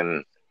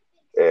 Fucking,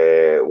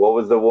 what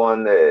was the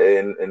one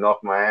in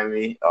North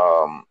Miami?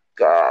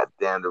 God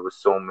damn, there was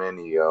so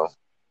many, yo.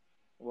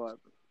 What?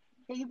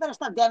 Hey, you better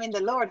stop damning the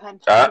Lord, hun.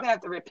 You're gonna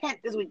have to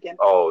repent this weekend.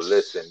 Oh,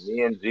 listen,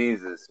 me and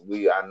Jesus,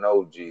 I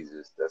know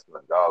Jesus. That's my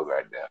dog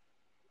right there.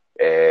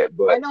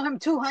 But I know him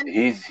too, hun.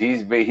 He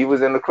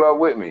was in the club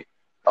with me.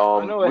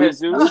 I know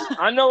Jesus.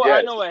 I know.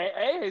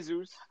 Hey,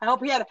 Jesus. I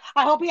hope he had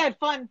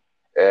fun.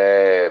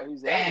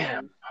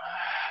 Damn,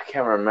 I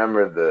can't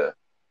remember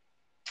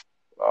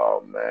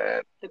oh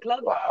man, the club.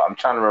 I'm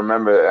trying to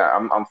remember.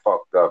 I'm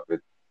fucked up.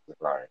 It's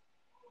sorry.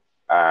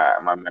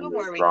 My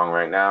memory is wrong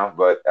right now.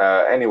 But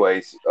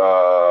anyways,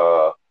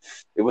 it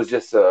was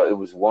just it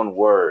was one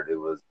word. It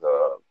was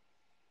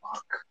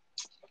fuck.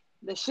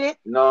 The shit?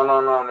 No.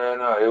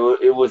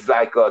 It was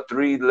like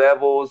 3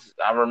 levels.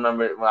 I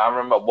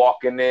remember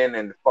walking in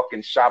and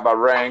fucking Shabba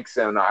ranks,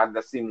 and I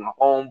seen my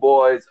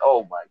homeboys.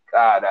 Oh my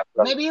God!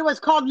 Maybe it was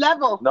called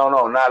Level. No,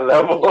 not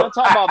Level. You're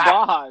talking about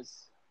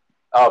Bajas.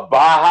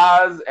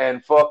 Bajas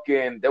and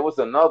fucking. There was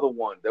another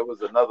one.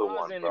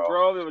 In the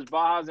Grove. It was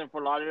Bajas in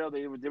Fort Lauderdale.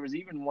 There was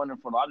even one in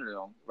Fort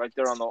Lauderdale, right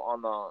there on Fort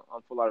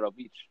Lauderdale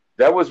Beach.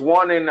 There was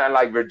one in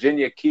like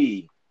Virginia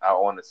Key. I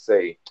want to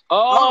say. There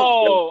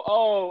was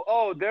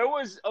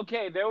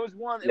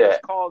one. It was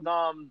called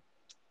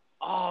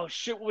oh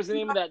shit! What was the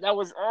name of that? That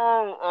was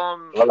Hold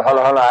on.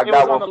 I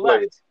got one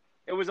for you.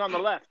 It was on the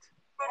left.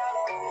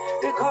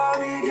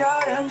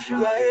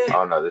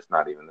 Oh no, that's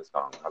not even the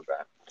song. My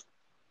bad.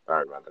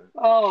 Sorry about that.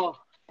 Oh,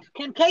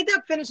 can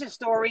K-Dub finish his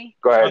story?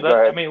 Go ahead.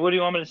 I mean, what do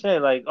you want me to say?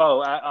 Like,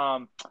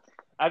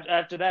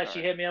 after that,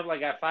 she hit me up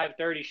like at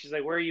 5:30. She's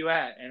like, "Where are you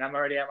at?" And I'm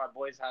already at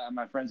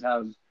my friend's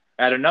house,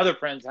 at another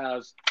friend's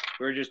house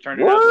We were just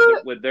turning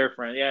up with their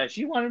friend. Yeah,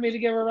 she wanted me to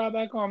give her a ride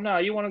back home. No,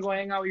 you want to go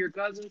hang out with your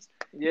cousins?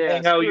 Yeah,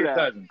 Hang out with screw your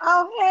that. cousins.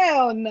 Oh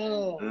hell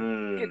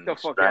no! Get the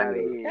fuck out of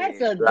here.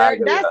 That's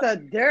a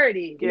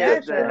dirty. Get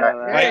That's the a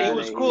hell out Hey, dirty. it of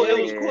was here. cool. It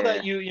was cool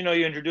that you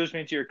introduced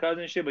me to your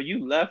cousin and shit, but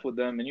you left with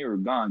them and you were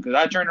gone. Because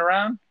I turned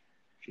around,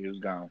 she was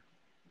gone.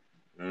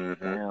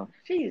 Mm-hmm. Yeah.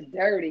 She's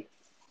dirty.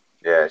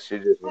 Yeah, she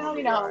just. Well,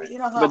 you know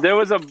how. But there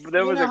was a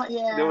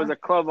yeah.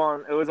 club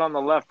on. It was on the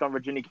left on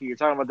Virginia Key. You're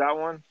talking about that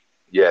one?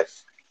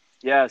 Yes.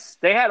 Yes,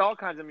 they had all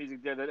kinds of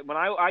music there. When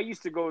I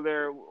used to go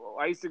there,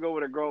 I used to go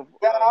with a girl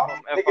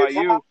from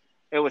FIU.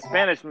 It was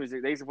Spanish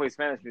music. They used to play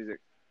Spanish music.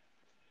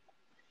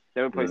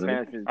 They would play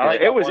Spanish music. I like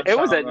it was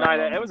song, at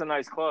night. It was a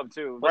nice club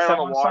too. What's Right that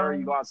on the one water. song?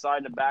 You go outside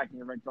in the back and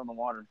you're right on the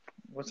water.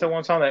 What's that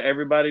one song that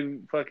everybody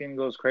fucking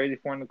goes crazy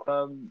for in the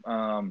club?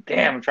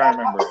 Damn, I'm trying to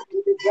remember it.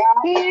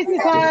 This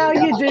is how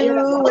you do it.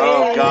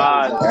 Oh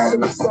God.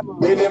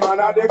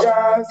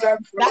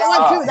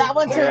 That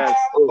one too. Yes.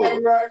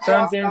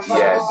 Something.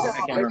 Yes.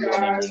 I can't remember the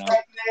name right now.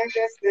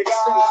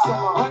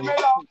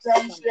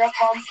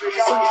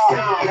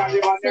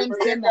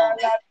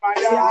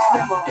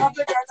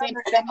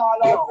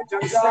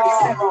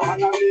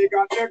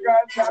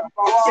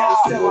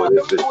 Oh,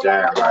 this is a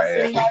jam right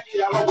here.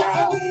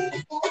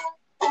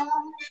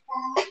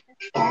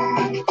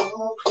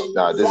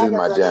 No, this is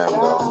my jam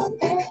though.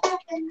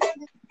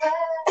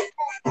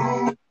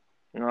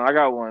 No, I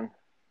got one.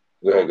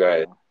 Go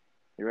ahead.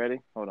 You ready?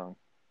 Hold on.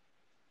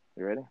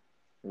 You ready?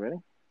 You ready?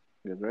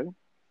 You guys ready?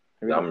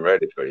 I'm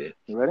ready for you.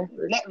 You ready?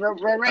 We're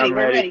ready. I'm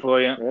ready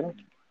for you. Ready?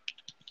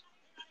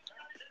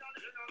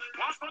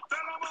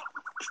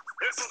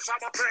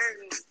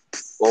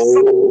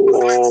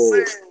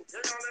 Oh.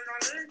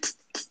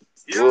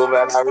 You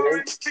man, I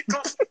mean?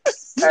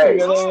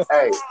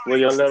 Hey. With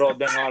your little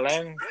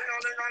ding-a-ling.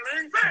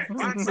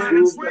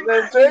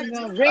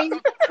 Ring.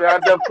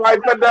 Got the fight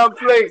for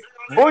dumpling.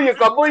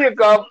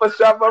 Booyaka for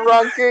Shabba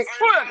Ranking.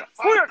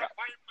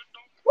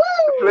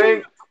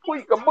 Fling.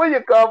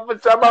 Booyaka for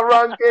Shabba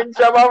Ranking.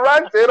 Shabba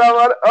Ranking.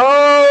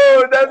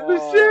 Oh, that's the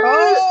shit.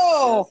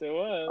 Oh. Yes, it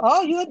was.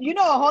 Oh, you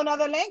know a whole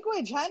nother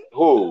language, huh?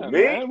 Who, Yeah,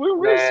 me? man. We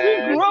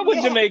grew up with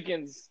Yeah.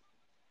 Jamaicans.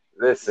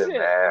 Listen, Shit.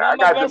 man. One I of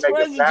my got best Jamaican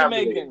friends is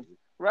family. Jamaican,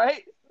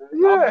 right?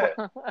 Yeah.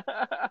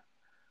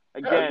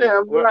 Again,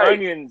 Goddamn we're right.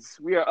 onions.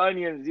 We are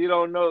onions. You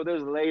don't know.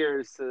 There's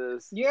layers to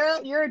this.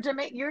 You're a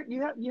Jamaican.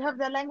 You have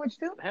that language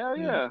too? Hell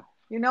yeah.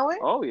 You know it?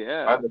 Oh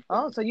yeah.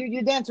 Oh, so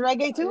you dance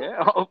reggae too?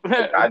 Yeah. Oh,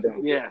 I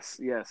do. yes,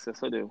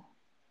 I do.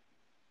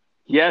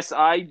 Yes,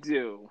 I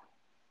do.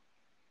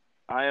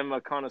 I am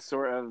a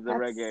connoisseur of the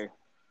reggae.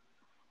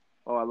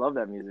 Oh, I love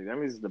that music. That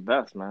music is the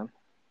best, man.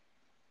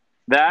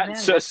 That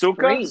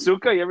Suka.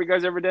 You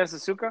guys ever dance to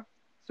Suka?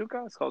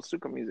 Suka? It's called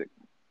Suka music.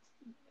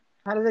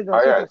 How does it go?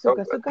 Oh, yeah,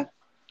 Suka.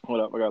 Hold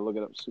up, I gotta look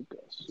it up. Suka.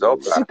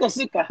 Soca.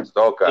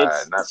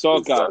 It's not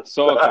soca.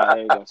 Soca.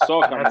 There you go.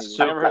 Soca music.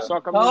 You ever heard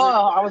soca music?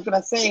 Oh, I was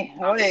gonna say.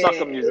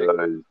 Soca music.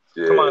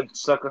 Come on,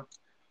 sucker.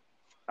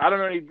 I don't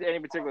know any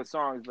particular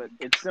songs, but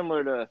it's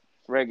similar to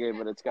reggae,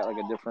 but it's got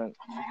like a different.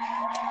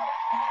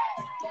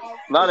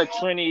 A lot of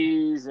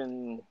Trinis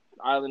and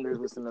Islanders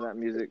listen to that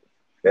music.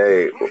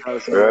 Hey,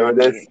 remember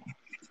this?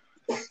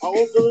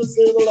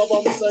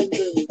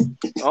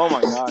 Oh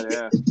my God,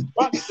 yeah.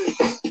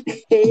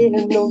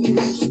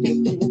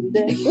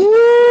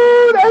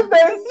 Ooh, that's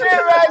that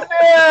shit right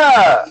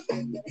there.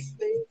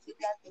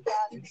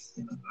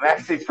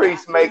 Maxi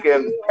Priest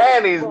making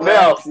panties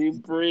melt.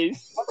 Maxi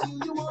Priest.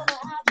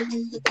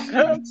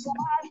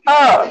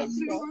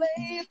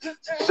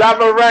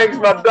 Shabba Ranks,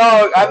 my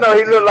dog. I know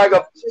he look like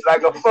a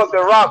fucking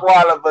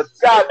Rottweiler, but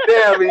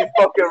goddamn, he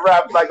fucking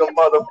raps like a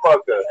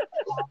motherfucker.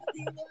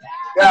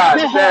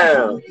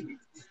 Goddamn.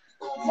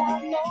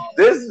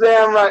 This is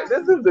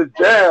the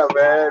jam,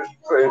 man,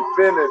 for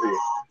infinity.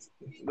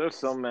 There's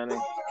so many.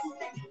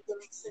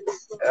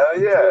 Hell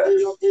yeah.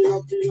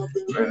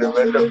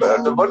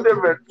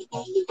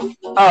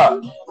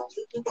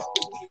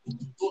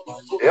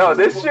 Yo,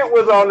 this shit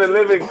was on the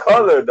Living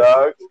Color,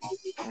 dog.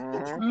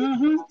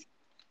 Mm-hmm.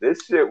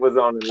 This shit was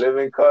on the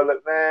Living Color,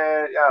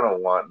 man. Y'all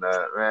don't want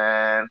that,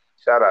 man.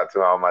 Shout out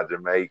to all my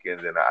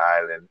Jamaicans in the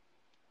island.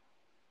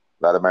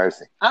 Lot of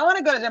mercy. I want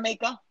to go to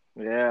Jamaica.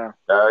 Yeah.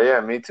 Oh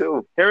yeah, me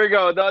too. Here we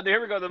go.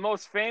 The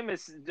most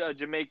famous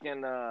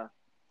Jamaican.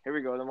 Here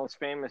we go. The most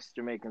famous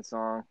Jamaican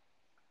song.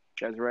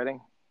 You guys ready?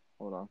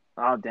 Hold on.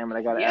 Oh damn it!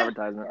 I got an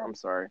advertisement. I'm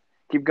sorry.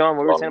 Keep going.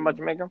 What were you saying about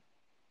Jamaica?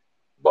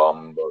 I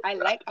want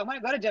to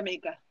go to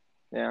Jamaica.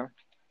 Yeah.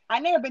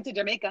 I've never been to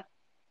Jamaica.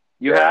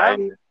 You have?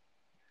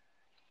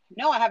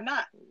 No, I have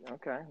not.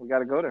 Okay, we got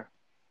to go there.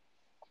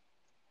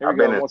 Here we I've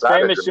go. been Most inside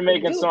of famous Jamaica.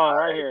 Jamaican song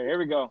right here. Here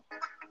we go.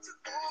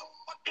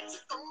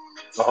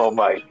 Oh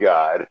my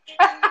God.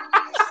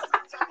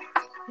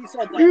 He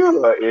said that.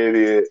 You an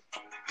idiot.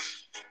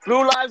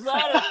 Blue Lives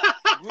Matter.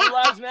 Blue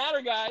Lives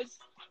Matter, guys.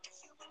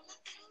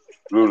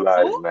 Blue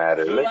Lives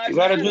Matter. Blue Lives You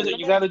gotta Matter. do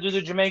you gotta do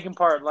the Jamaican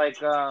part, like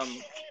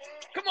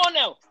Come on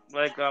now.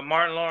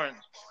 Martin Lawrence.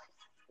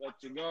 What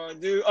you gonna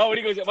do? Oh, when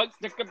he goes, what?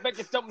 Sticker,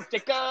 sticker, something,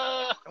 sticker.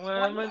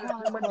 Bad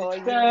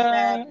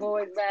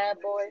boys, bad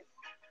boys.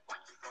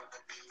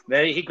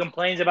 He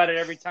complains about it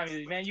every time. He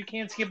says, man, you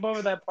can't skip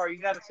over that part.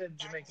 You got to say the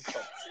Jamaican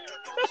part.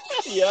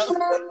 Yeah.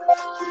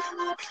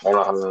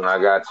 Hold on, I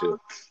got you.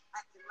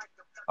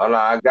 Hold on,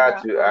 I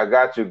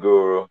got you,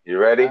 Guru. You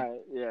ready? All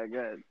right. Yeah,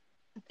 good.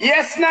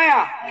 Yes,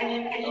 Naya.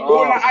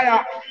 Oh.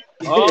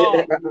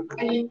 Oh.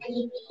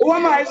 Who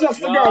am I?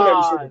 Just the girl.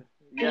 God.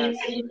 Yes.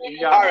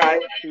 All right.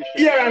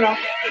 Here enough.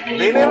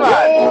 Lean in,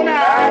 man.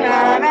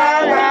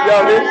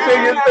 Yo, this shit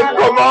used to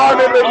come on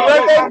in the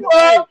reggae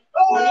club.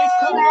 When this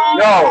comes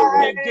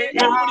on,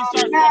 everybody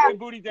starts fucking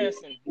booty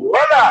dancing.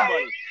 What up?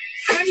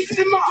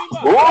 Everybody.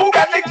 Who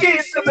got the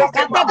keys to the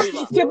Bima.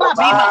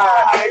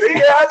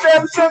 Yeah,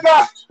 them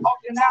sugar.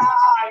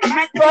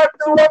 Make up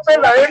to open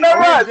in the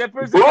rush.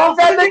 Who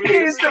got the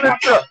keys to the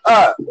truck?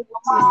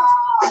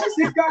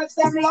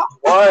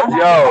 What?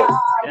 Yo,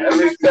 let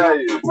me tell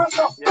you.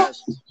 Yes.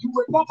 You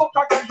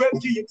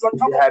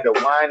had to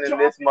whine in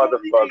this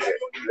motherfucker.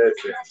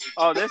 Listen.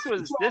 Oh, this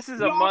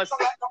is a must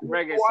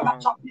reggae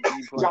song.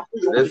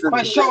 This is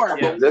For sure.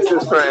 Yeah. This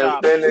is for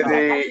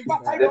infinity.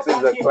 This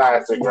is a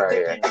classic right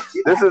here.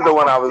 This is the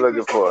one I was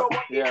looking for.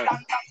 Yeah.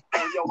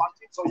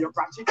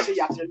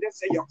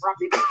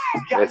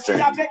 Listen.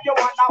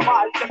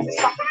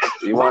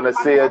 You want to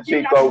see a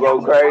Chico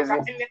go crazy?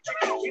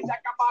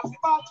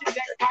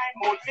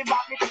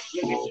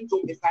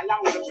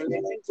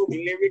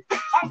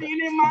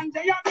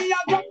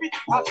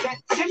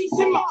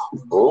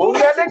 Who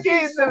got the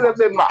keys to the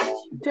big mouth?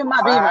 To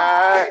my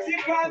Bima.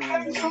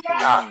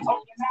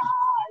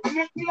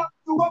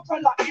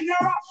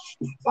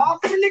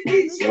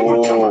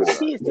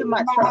 Keys to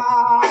my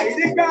truck.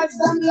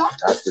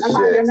 That's the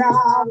shit.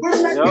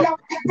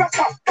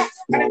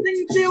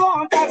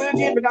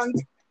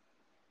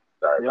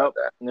 Sorry about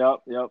that.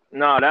 Yep.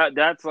 No,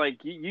 that's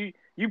like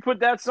you put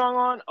that song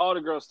on, all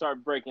the girls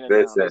start breaking it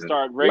down. Listen, They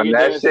start when reggae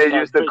that dancing, shit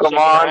start used to come shaking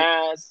on,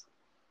 their ass.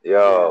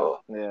 Yo,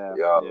 Yeah.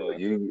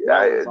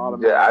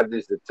 I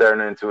used to turn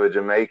into a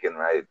Jamaican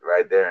right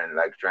there and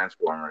like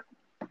Transformer,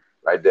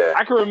 right there.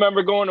 I can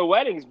remember going to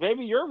weddings.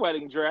 Maybe your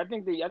wedding, Dre. I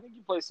think you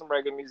played some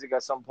reggae music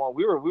at some point.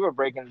 We were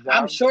breaking it down.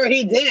 I'm sure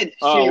he did.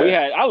 Oh,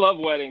 Shit. I love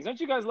weddings. Don't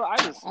you guys love?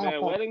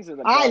 Weddings are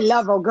the best. I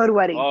love a good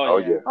wedding. Oh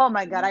yeah. Oh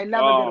my God, I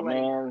love a good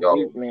wedding. Man.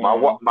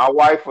 Yo, my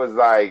wife was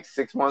like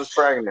 6 months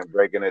pregnant,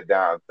 breaking it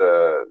down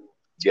to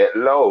get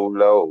low,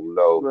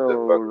 the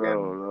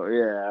fucking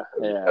yeah.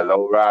 the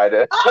low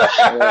rider.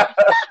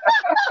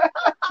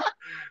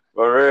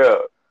 For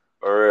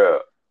real.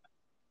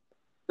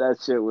 That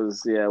shit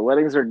was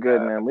weddings are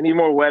good, man. We need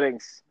more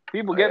weddings.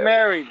 People get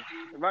married.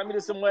 Invite me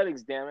to some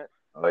weddings, damn it.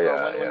 Oh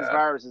yeah. When this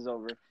virus is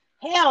over.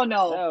 Hell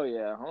no. Hell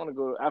yeah. I want to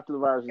go after the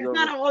virus is over. It's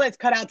not all it's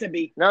cut out to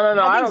be. No.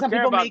 I don't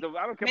care about make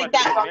I don't care about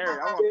that getting married.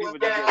 I want people to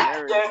get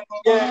married.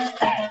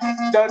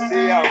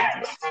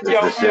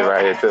 This is shit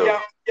right here too.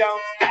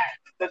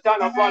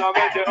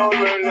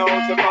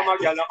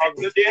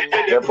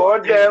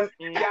 Report them.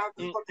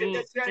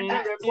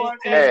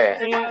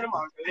 Hey.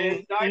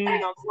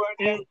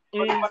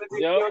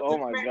 Oh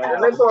my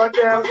God. Report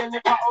them.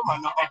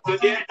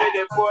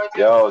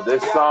 Yo,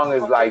 this song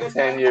is like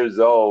 10 years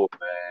old,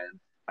 man.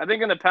 I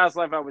think in the past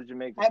life I was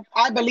Jamaican.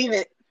 I believe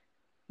it.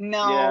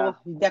 No,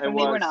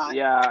 definitely we're not.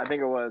 Yeah, I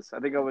think it was. I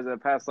think it was in a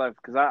past life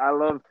because I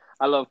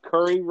love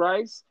curry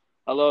rice.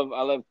 I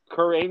love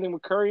curry, anything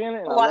with curry in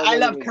it. I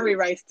love curry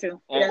rice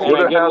too. And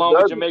I get along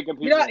with Jamaican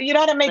people. You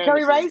know how to make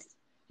curry rice?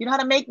 You know how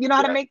to make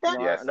that?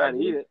 Yes, I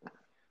eat it.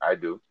 I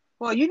do.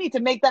 Well, you need to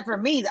make that for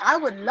me. I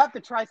would love to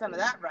try some of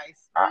that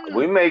rice.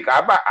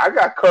 I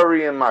got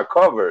curry in my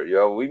cupboard,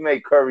 yo. We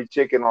make curry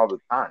chicken all the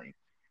time.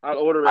 I'll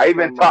order it. I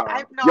even taught.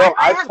 I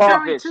have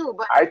curry too,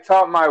 but I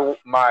taught my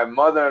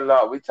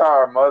mother-in-law. We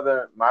taught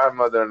my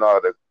mother-in-law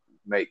to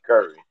make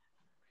curry.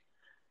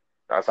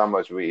 That's how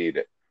much we eat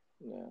it.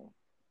 Yeah.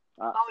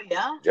 Oh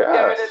yeah.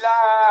 Yeah.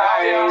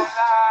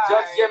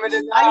 Just give me the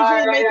I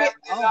usually make it.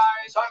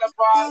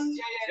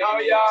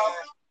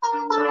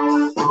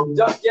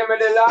 Just give me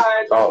the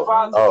line. Oh.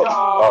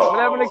 What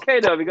happened to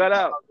K-Dub? He got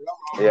out.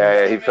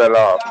 Yeah, he fell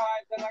off.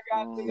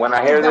 When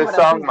I hear this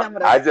song,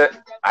 I just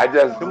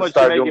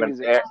start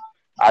doing air.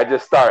 I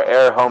just start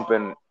air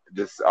humping.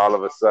 Just all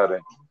of a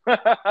sudden,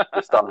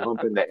 just start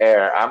humping the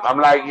air. I'm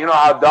like, you know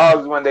how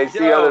dogs when they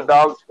see other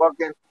dogs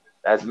fucking,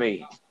 that's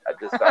me. I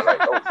just start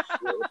like, oh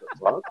shit, what the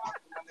fuck?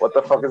 What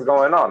the fuck is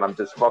going on? I'm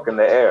just fucking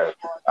the air.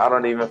 I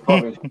don't even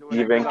fucking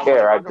even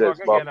care. I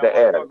just fuck the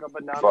air.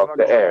 Fuck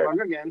the air.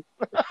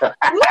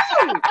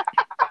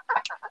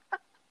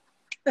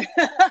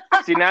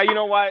 See, now you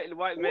know why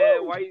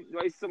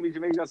so many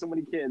Jamaicans got so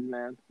many kids,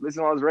 man.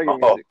 Listen to all this reggae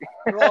music.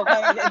 Well,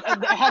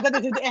 it has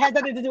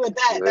nothing to do with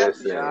that.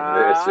 Listen.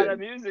 The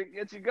music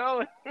gets you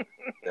going.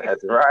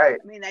 That's right.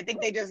 I mean, I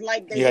think they just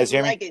like. You guys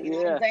hear me? Like it, you know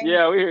what I'm saying?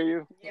 Yeah, we hear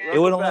you. Yeah. It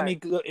wouldn't let me.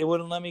 It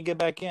wouldn't let me get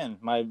back in.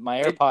 My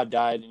AirPod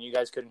died, and you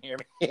guys couldn't hear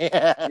me.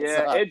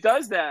 It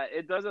does that.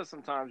 It does that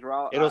sometimes,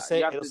 bro. It'll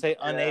say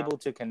unable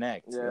to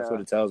connect. Yeah. That's what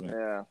it tells me.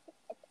 Yeah.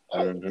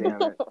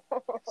 Damn it.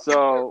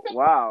 So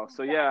wow.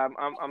 So yeah,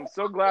 I'm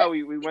so glad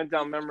we went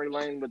down memory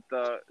lane with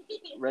the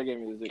reggae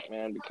music,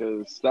 man,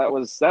 because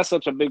that's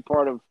such a big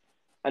part of.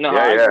 I know how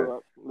Yeah, I yeah. grew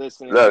up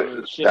listening. I mean,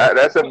 Look, shit.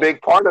 that's a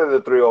big part of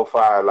the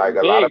 305. Like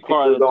a lot Big of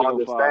part people of the don't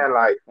 305. understand.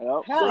 Like,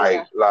 Yep. Hell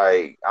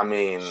yeah. I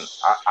mean,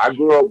 I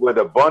grew up with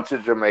a bunch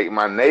of Jamaican.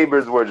 My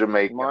neighbors were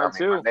Jamaican. Mine I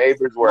mean, my too.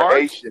 neighbors were Mark?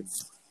 Haitian.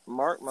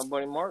 My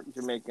buddy Mark,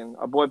 Jamaican.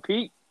 Our boy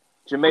Pete,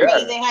 Hey,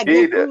 Jamaican. they had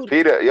good Peter, food.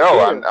 Peter, yo,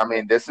 Peter. I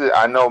mean,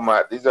 I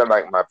know these are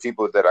like my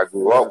people that I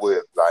grew up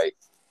with. Like,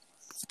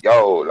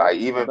 yo, like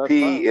My even best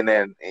Pete, friend. and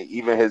then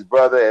even his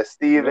brother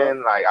Steven.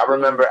 Yep. Like,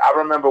 I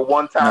remember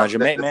one No, time that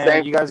Jamaican the man,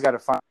 same. you guys got to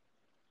find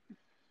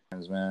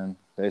man.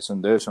 There's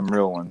some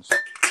real ones.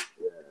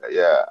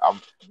 Yeah,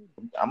 I'm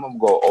gonna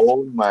go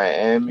Old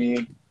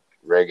Miami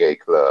Reggae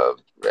Club.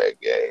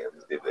 Reggae. Let me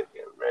see if I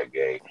can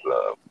Reggae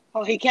Club.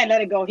 Oh, he can't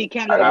let it go. He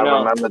can't I let it I gotta go. know.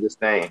 remember this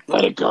name.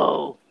 Let it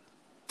go.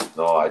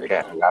 No, I Let it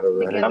can't. I go. gotta He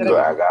can't let remember.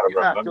 it I go. gotta You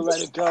have to remember.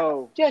 let it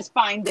go. Just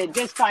find it.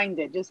 Just find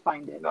it. Just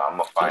find it. No, I'm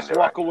gonna find Just it right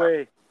walk now.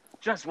 away.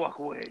 Just walk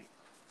away.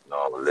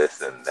 No,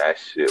 listen, that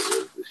shit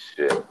was the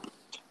shit.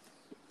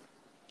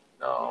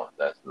 No,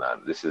 that's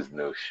not. This is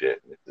new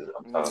shit.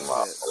 I'm talking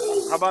about How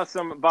old. about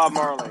some Bob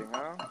Marley,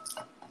 huh?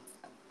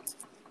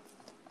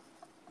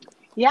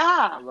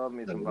 Yeah. I love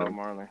me some Bob Mhm.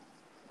 Marley.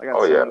 I got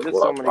Oh yeah, there's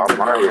so well, many Bob good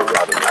Bob Marley is Marley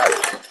songs.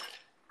 automatic.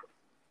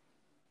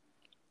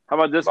 How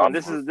about this Bob one?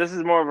 This Marley.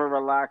 is more of a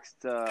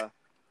relaxed.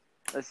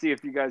 Let's see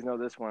if you guys know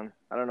this one.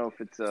 I don't know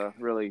if it's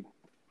really.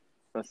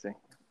 Let's see.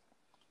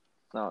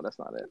 No, that's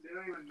not it. They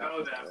don't even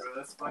know that, bro.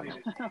 That's funny.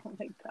 Oh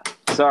my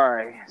god.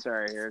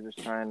 Sorry. Here,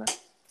 just trying to.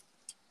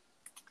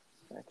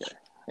 Okay,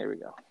 here we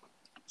go.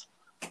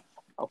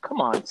 Oh come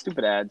on,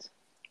 stupid ads.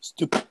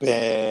 Stupid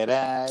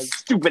ass.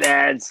 Stupid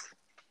ads.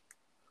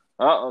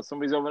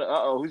 Somebody's over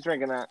there. Who's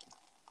drinking that?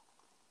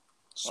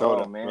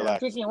 Soda. Oh, man. Relax.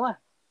 Drinking what?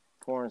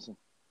 Pouring some.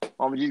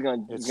 Oh, he's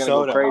gonna It's go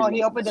soda. crazy. Oh,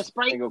 he opened the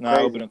Sprite. He's gonna No, go I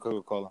crazy. opened a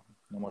Coca-Cola.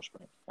 No more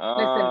Sprite.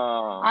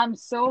 Oh, I'm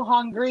so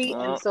hungry Oh.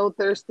 and so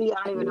thirsty.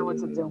 I don't even know what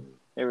to do.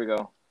 Here we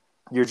go.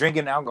 You're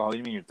drinking alcohol.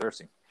 You mean you're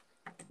thirsty?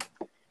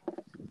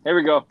 Here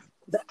we go.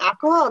 The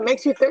alcohol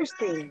makes you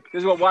thirsty.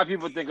 This is what white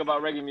people think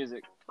about reggae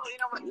music. Oh, you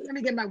know what? Let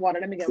me get my water.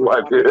 Let me get my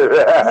What? water.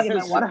 Let me get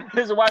my water.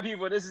 This is white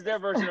people. This is their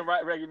version of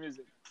reggae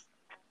music.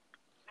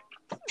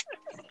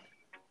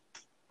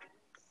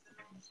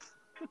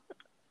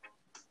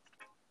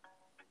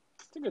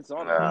 It's a good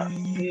song. Nah.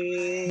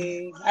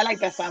 I like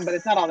that song, but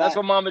it's not all That's that.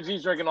 what Mama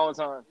G's drinking all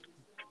the time.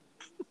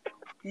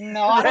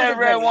 No, I don't drink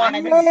Red red wine. wine.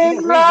 I drink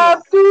green Love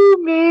juice. to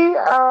me.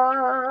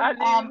 I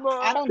need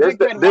more. I don't This drink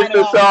the red wine at the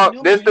all. If song. you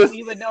knew This me, the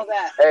you would know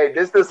that. Hey,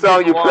 this the song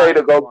It's you play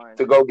to wine.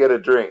 go get a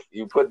drink.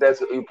 You put that.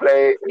 You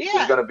play it. It's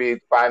Yeah, gonna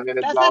be 5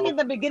 minutes that's like long. at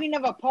the beginning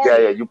of a Yeah,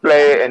 party. yeah. You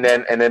play it, and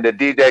then the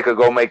DJ could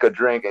go make a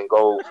drink and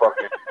go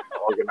fucking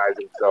organize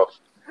himself.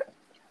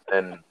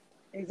 And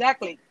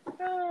Exactly.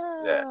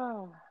 yeah.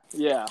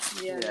 Yeah.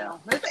 No.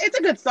 It's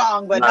a good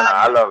song, but No, not.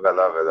 I love it. I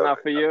love it. I love Not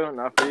it. for you.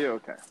 Not for you.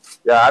 Okay.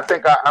 Yeah, I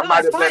think I No,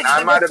 might it's have been.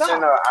 fine. It's a good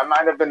song. I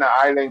might have been an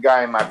island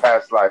guy in my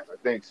past life. I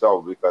think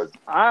so because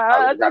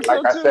I think like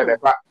so I said, too.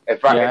 Yeah, I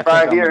if think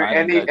I I'm hear an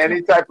island guy, too.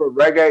 any type of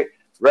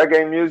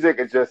reggae music,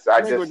 it's just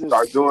I think we're just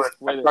start doing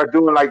with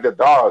it. like the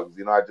dogs.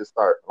 You know, I just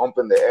start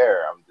humping the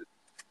air.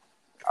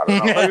 I don't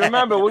know. But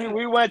remember,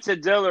 we went to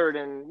Dillard,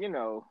 and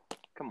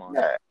come on.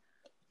 Yeah.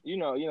 You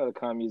know the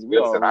kind of music. We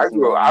all Listen, I listen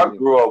to that music.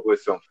 grew up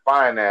with some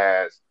fine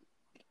ass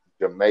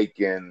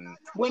Jamaican.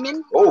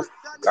 Women. Oh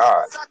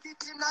God.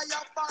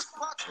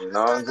 You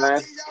know what I'm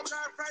saying?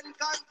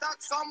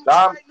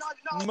 Dom?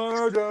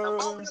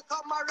 Murder.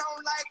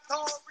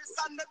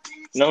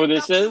 Know who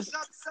this is?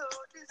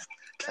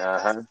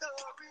 Uh-huh.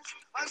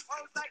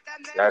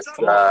 That's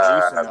Come on, I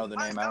used to know the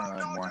name. I don't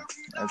know anymore.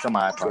 It's on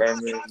my iPod.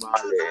 Damian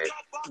Marley.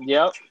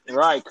 Yep.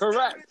 Right.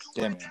 Correct.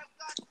 Damn it.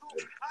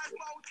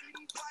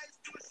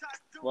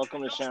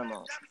 Welcome to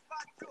Shamrock.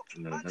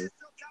 Mm-hmm.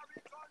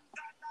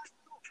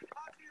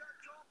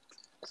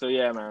 So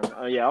yeah, man.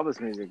 Yeah, all this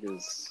music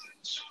is.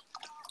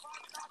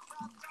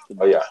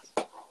 Oh yeah.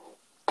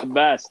 The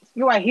best.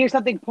 You I hear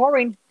something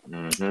pouring.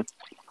 Mm-hmm.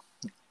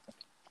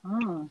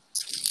 Oh.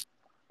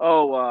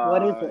 Oh,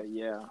 What is it?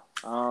 Yeah.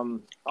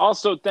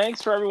 Also,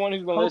 thanks for everyone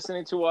who's been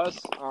listening to us.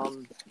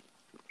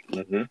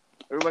 Mm-hmm.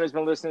 Everyone who's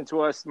been listening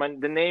to us.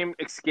 The name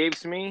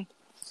escapes me,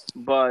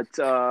 but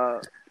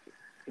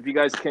if you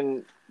guys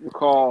can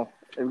recall,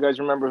 if you guys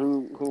remember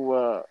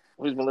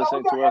who's been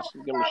listening to us,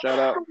 give them a shout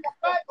out.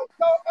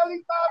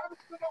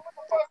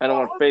 I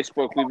know on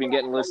Facebook we've been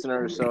getting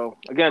listeners. So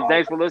again,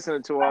 thanks for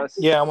listening to us.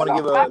 Yeah, I want to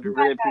give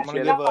Really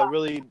appreciate it. a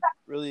really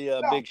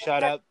big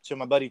shout out to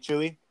my buddy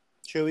Chewy.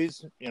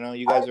 Chewy's,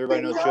 you guys,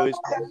 everybody knows Chewy's.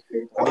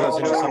 I've been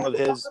listening to some of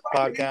his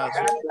podcasts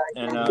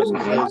and some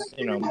of his,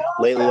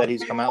 lately that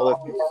he's come out with.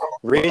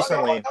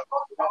 Recently,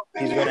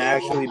 he's going to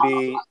actually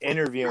be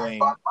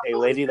interviewing a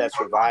lady that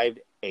survived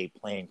a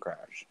plane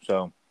crash.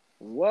 So,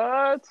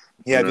 What?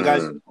 yeah, if you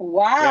guys,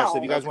 Wow. so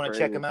if you guys That's want to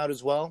check him out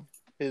as well,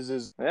 his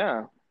is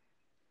Yeah.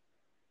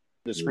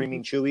 the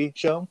Screaming Chewy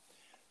show.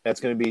 That's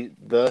going to be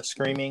the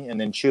screaming, and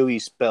then Chewy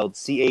spelled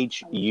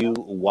Chuy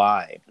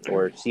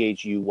or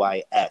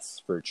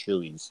Chuys for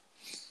Chewy's.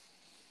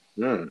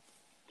 Chewy.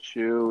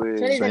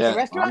 Chili's at Yeah. the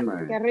restaurant?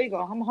 Nice. Que rico.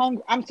 I'm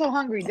hungry. I'm so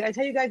hungry. Did I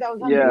tell you guys I was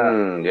hungry?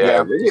 Yeah.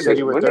 Yeah, You said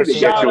you were we need to thirsty.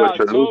 get Shout you a out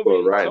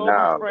chalupa right Toby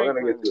now. We're gonna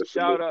Franklin. get you a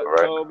Shout chalupa out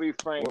right now. Toby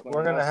Franklin.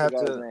 We're gonna That's have the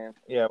guy's to. name.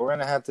 Yeah, we're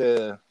gonna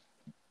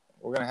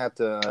have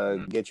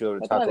to get you over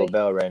to What Taco are they?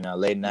 Bell right now.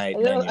 Late night A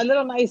menu.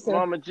 little nicer.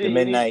 Mama G, The you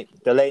need late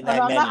Oh, night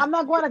no, menu. I'm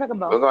not going to Taco We're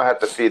Bell. gonna have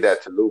to feed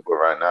that chalupa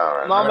right now,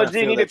 right? Mama gonna G,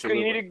 you feel need that to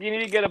chalupa. you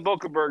need to get a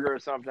Boca burger or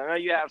something. I know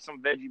you have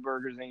some veggie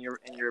burgers in your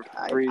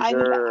I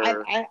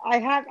freezer.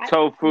 have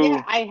Tofu,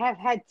 yeah, I have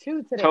had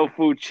 2 today.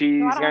 tofu No,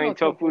 cheese. I You don't got any want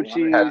no tofu tofu.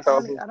 cheese? I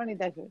don't need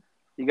that shit.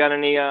 You got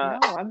any No, I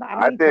don't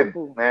I need did,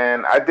 tofu.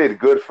 man. I did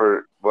good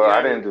for. Well,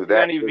 I didn't do you got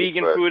that any good,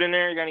 vegan but food in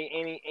there? You got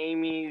any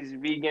Amy's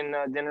vegan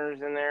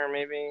dinners in there?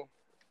 Maybe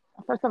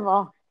First of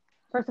all,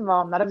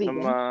 I'm not a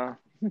vegan. some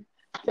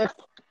Just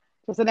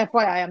an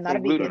FYI, I'm not a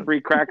some vegan.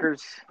 gluten-free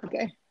crackers.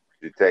 Okay.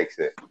 she takes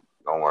it.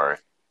 Don't worry.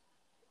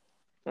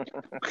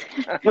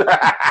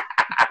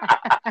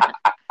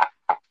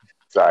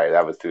 Sorry,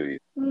 that was too easy.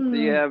 Do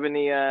you have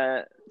any?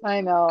 I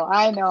know.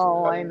 God,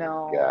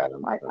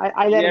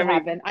 I let it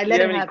happen. I Do let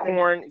you have it any happen.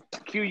 corn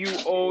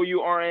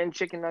QUOURN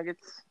chicken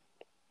nuggets?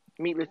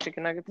 Meatless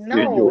chicken nuggets? No,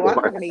 I'm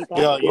not gonna eat that.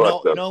 Yo, you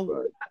What the know,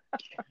 fuck?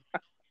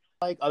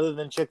 like other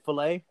than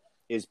Chick-fil-A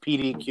is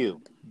PDQ.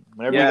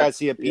 Whenever Yes, you guys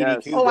see a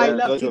PDQ, yes, Oh, I yes.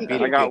 love go to a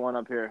PDQ. I got PDQ. one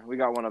up here. We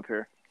got one up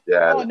here.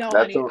 Yeah, Oh no,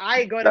 that's honey,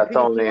 I go to that's PDQ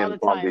only all the in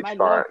Palm time. Beach I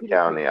love PDQ.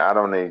 County. I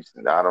don't even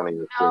see them,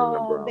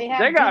 Oh, bro. they have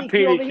They got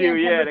PDQ over here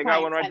in PDQ, yeah. Pembroke They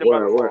got one Pines, right there by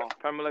honey. the Where mall,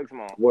 Pembroke Lakes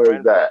Mall.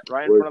 where's that?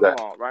 Right in Where's front of that?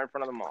 the mall. Right in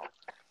front of the mall.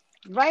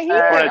 Right Hey, here.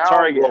 Front of I don't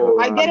Target. go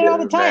I get it all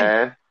the around there, time.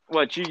 man.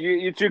 What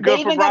you too They good for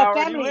even got a Broward?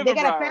 You family. live They in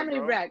got a Broward, family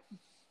bro. rack.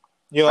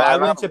 Yo, Man, I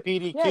went to Yeah,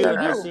 PDQ they and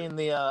I do. seen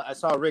I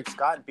saw Rick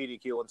Scott in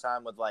PDQ one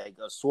time with like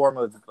a swarm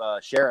of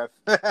sheriff.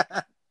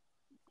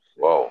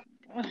 Whoa.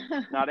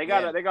 No, they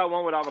got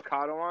one with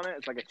avocado on it.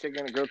 It's like a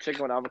grilled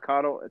chicken with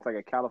avocado. It's like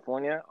a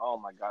California. Oh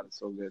my god, it's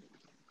so good.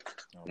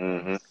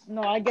 Mm-hmm.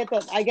 No, I get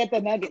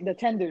the nugget, the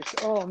tenders.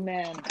 Oh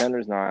man.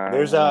 Tenders, nah.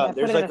 There's Put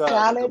there's it in like a a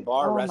salad.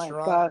 bar Oh my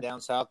restaurant god.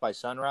 down south by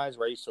Sunrise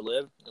where I used to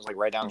live. It was like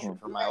right down the street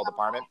from my old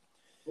apartment.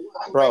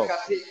 Bro,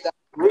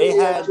 they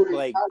had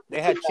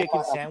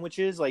chicken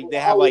sandwiches. Like they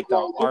have like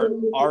the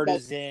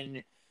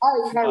artisan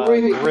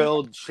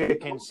grilled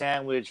chicken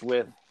sandwich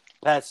with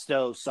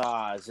pesto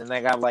sauce, and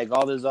they got like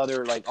all these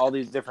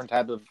different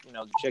types of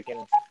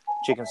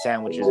chicken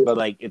sandwiches. But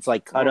like it's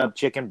like cut up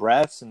chicken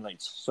breasts and like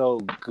so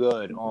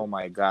good. Oh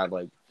my god!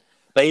 Like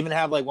they even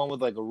have like one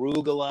with like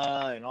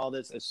arugula and all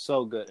this. It's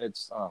so good.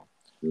 It's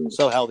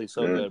so healthy,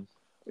 so good.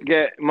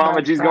 Get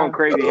Mama G's going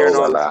crazy hearing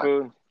all this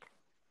food.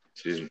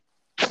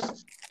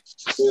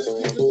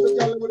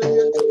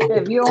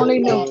 If you only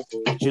knew.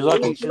 She's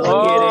lucky.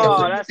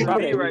 Oh, It that's ain't. the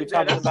beat right We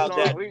there. talking That's the about song.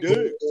 that. We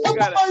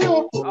got it.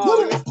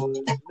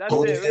 That's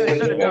it. We're gonna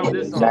shut it down with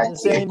this song.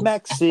 Say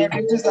Maxi.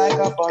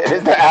 It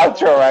is the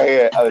outro right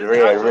here. Oh,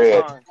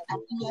 red.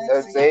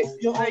 Let's see.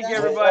 Thank you,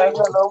 everybody.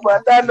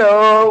 I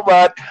know,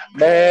 but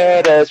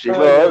murder she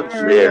wrote.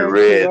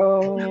 Red.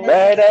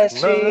 Murder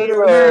she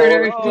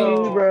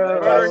wrote.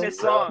 Burn this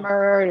song.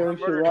 Murder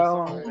she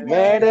wrote.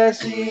 Murder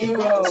she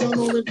wrote.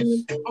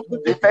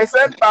 The face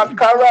and back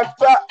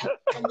character.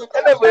 And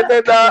the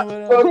women that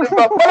go to the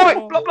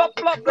poet. Blah blah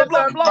blah blah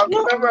blah blah.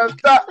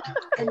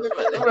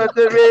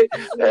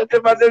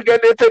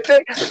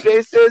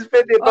 This is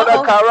pretty, but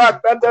a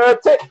character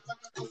dirty.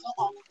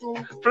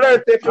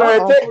 Flirty.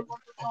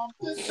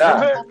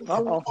 That's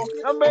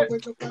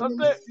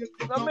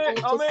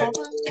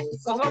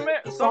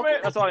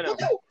all I know.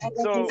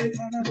 So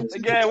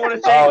again, I want to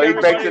thank he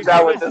everybody makes it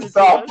down with the for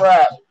soft listening to us.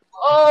 rap.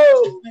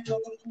 Oh!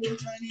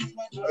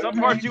 Some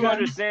parts you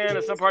understand,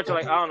 and some parts you're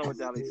like, I don't know what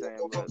the hell he's saying.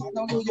 But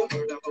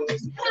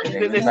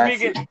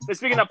they're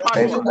speaking of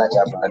patois.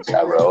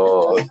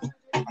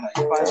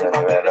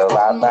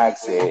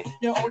 Maxi.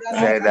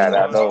 Say that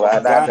I know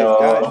what I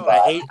know.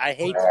 I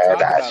hate to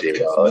talk about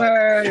this.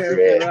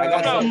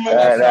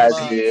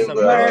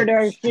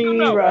 Murder she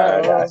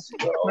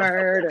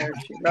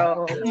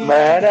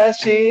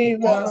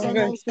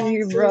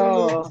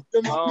wrote.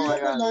 Oh my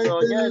god. So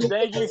again,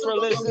 thank you for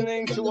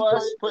listening to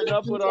us, putting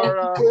up with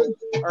our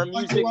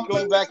music,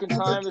 going back in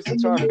time, listening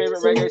to our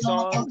favorite reggae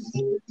songs.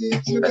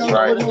 That's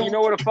right. You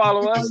know where to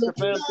follow us, the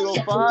Fam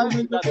 305.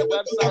 We got the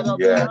website up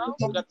now.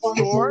 We got the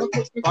store.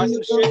 Buy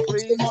some shit,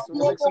 please.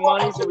 We'll make some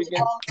money so we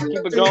can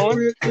keep it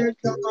going.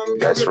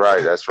 That's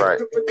right.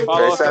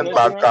 Follow us on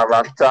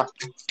Instagram.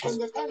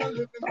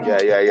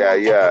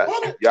 Yeah.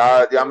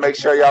 Y'all make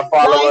sure y'all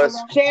follow us.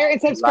 Share and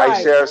subscribe.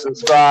 Like, share,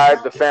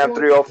 subscribe. The Fam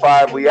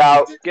 305. We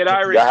out. Get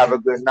Irish. Y'all have a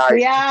good night.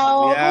 We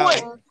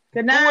out.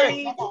 Good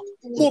night.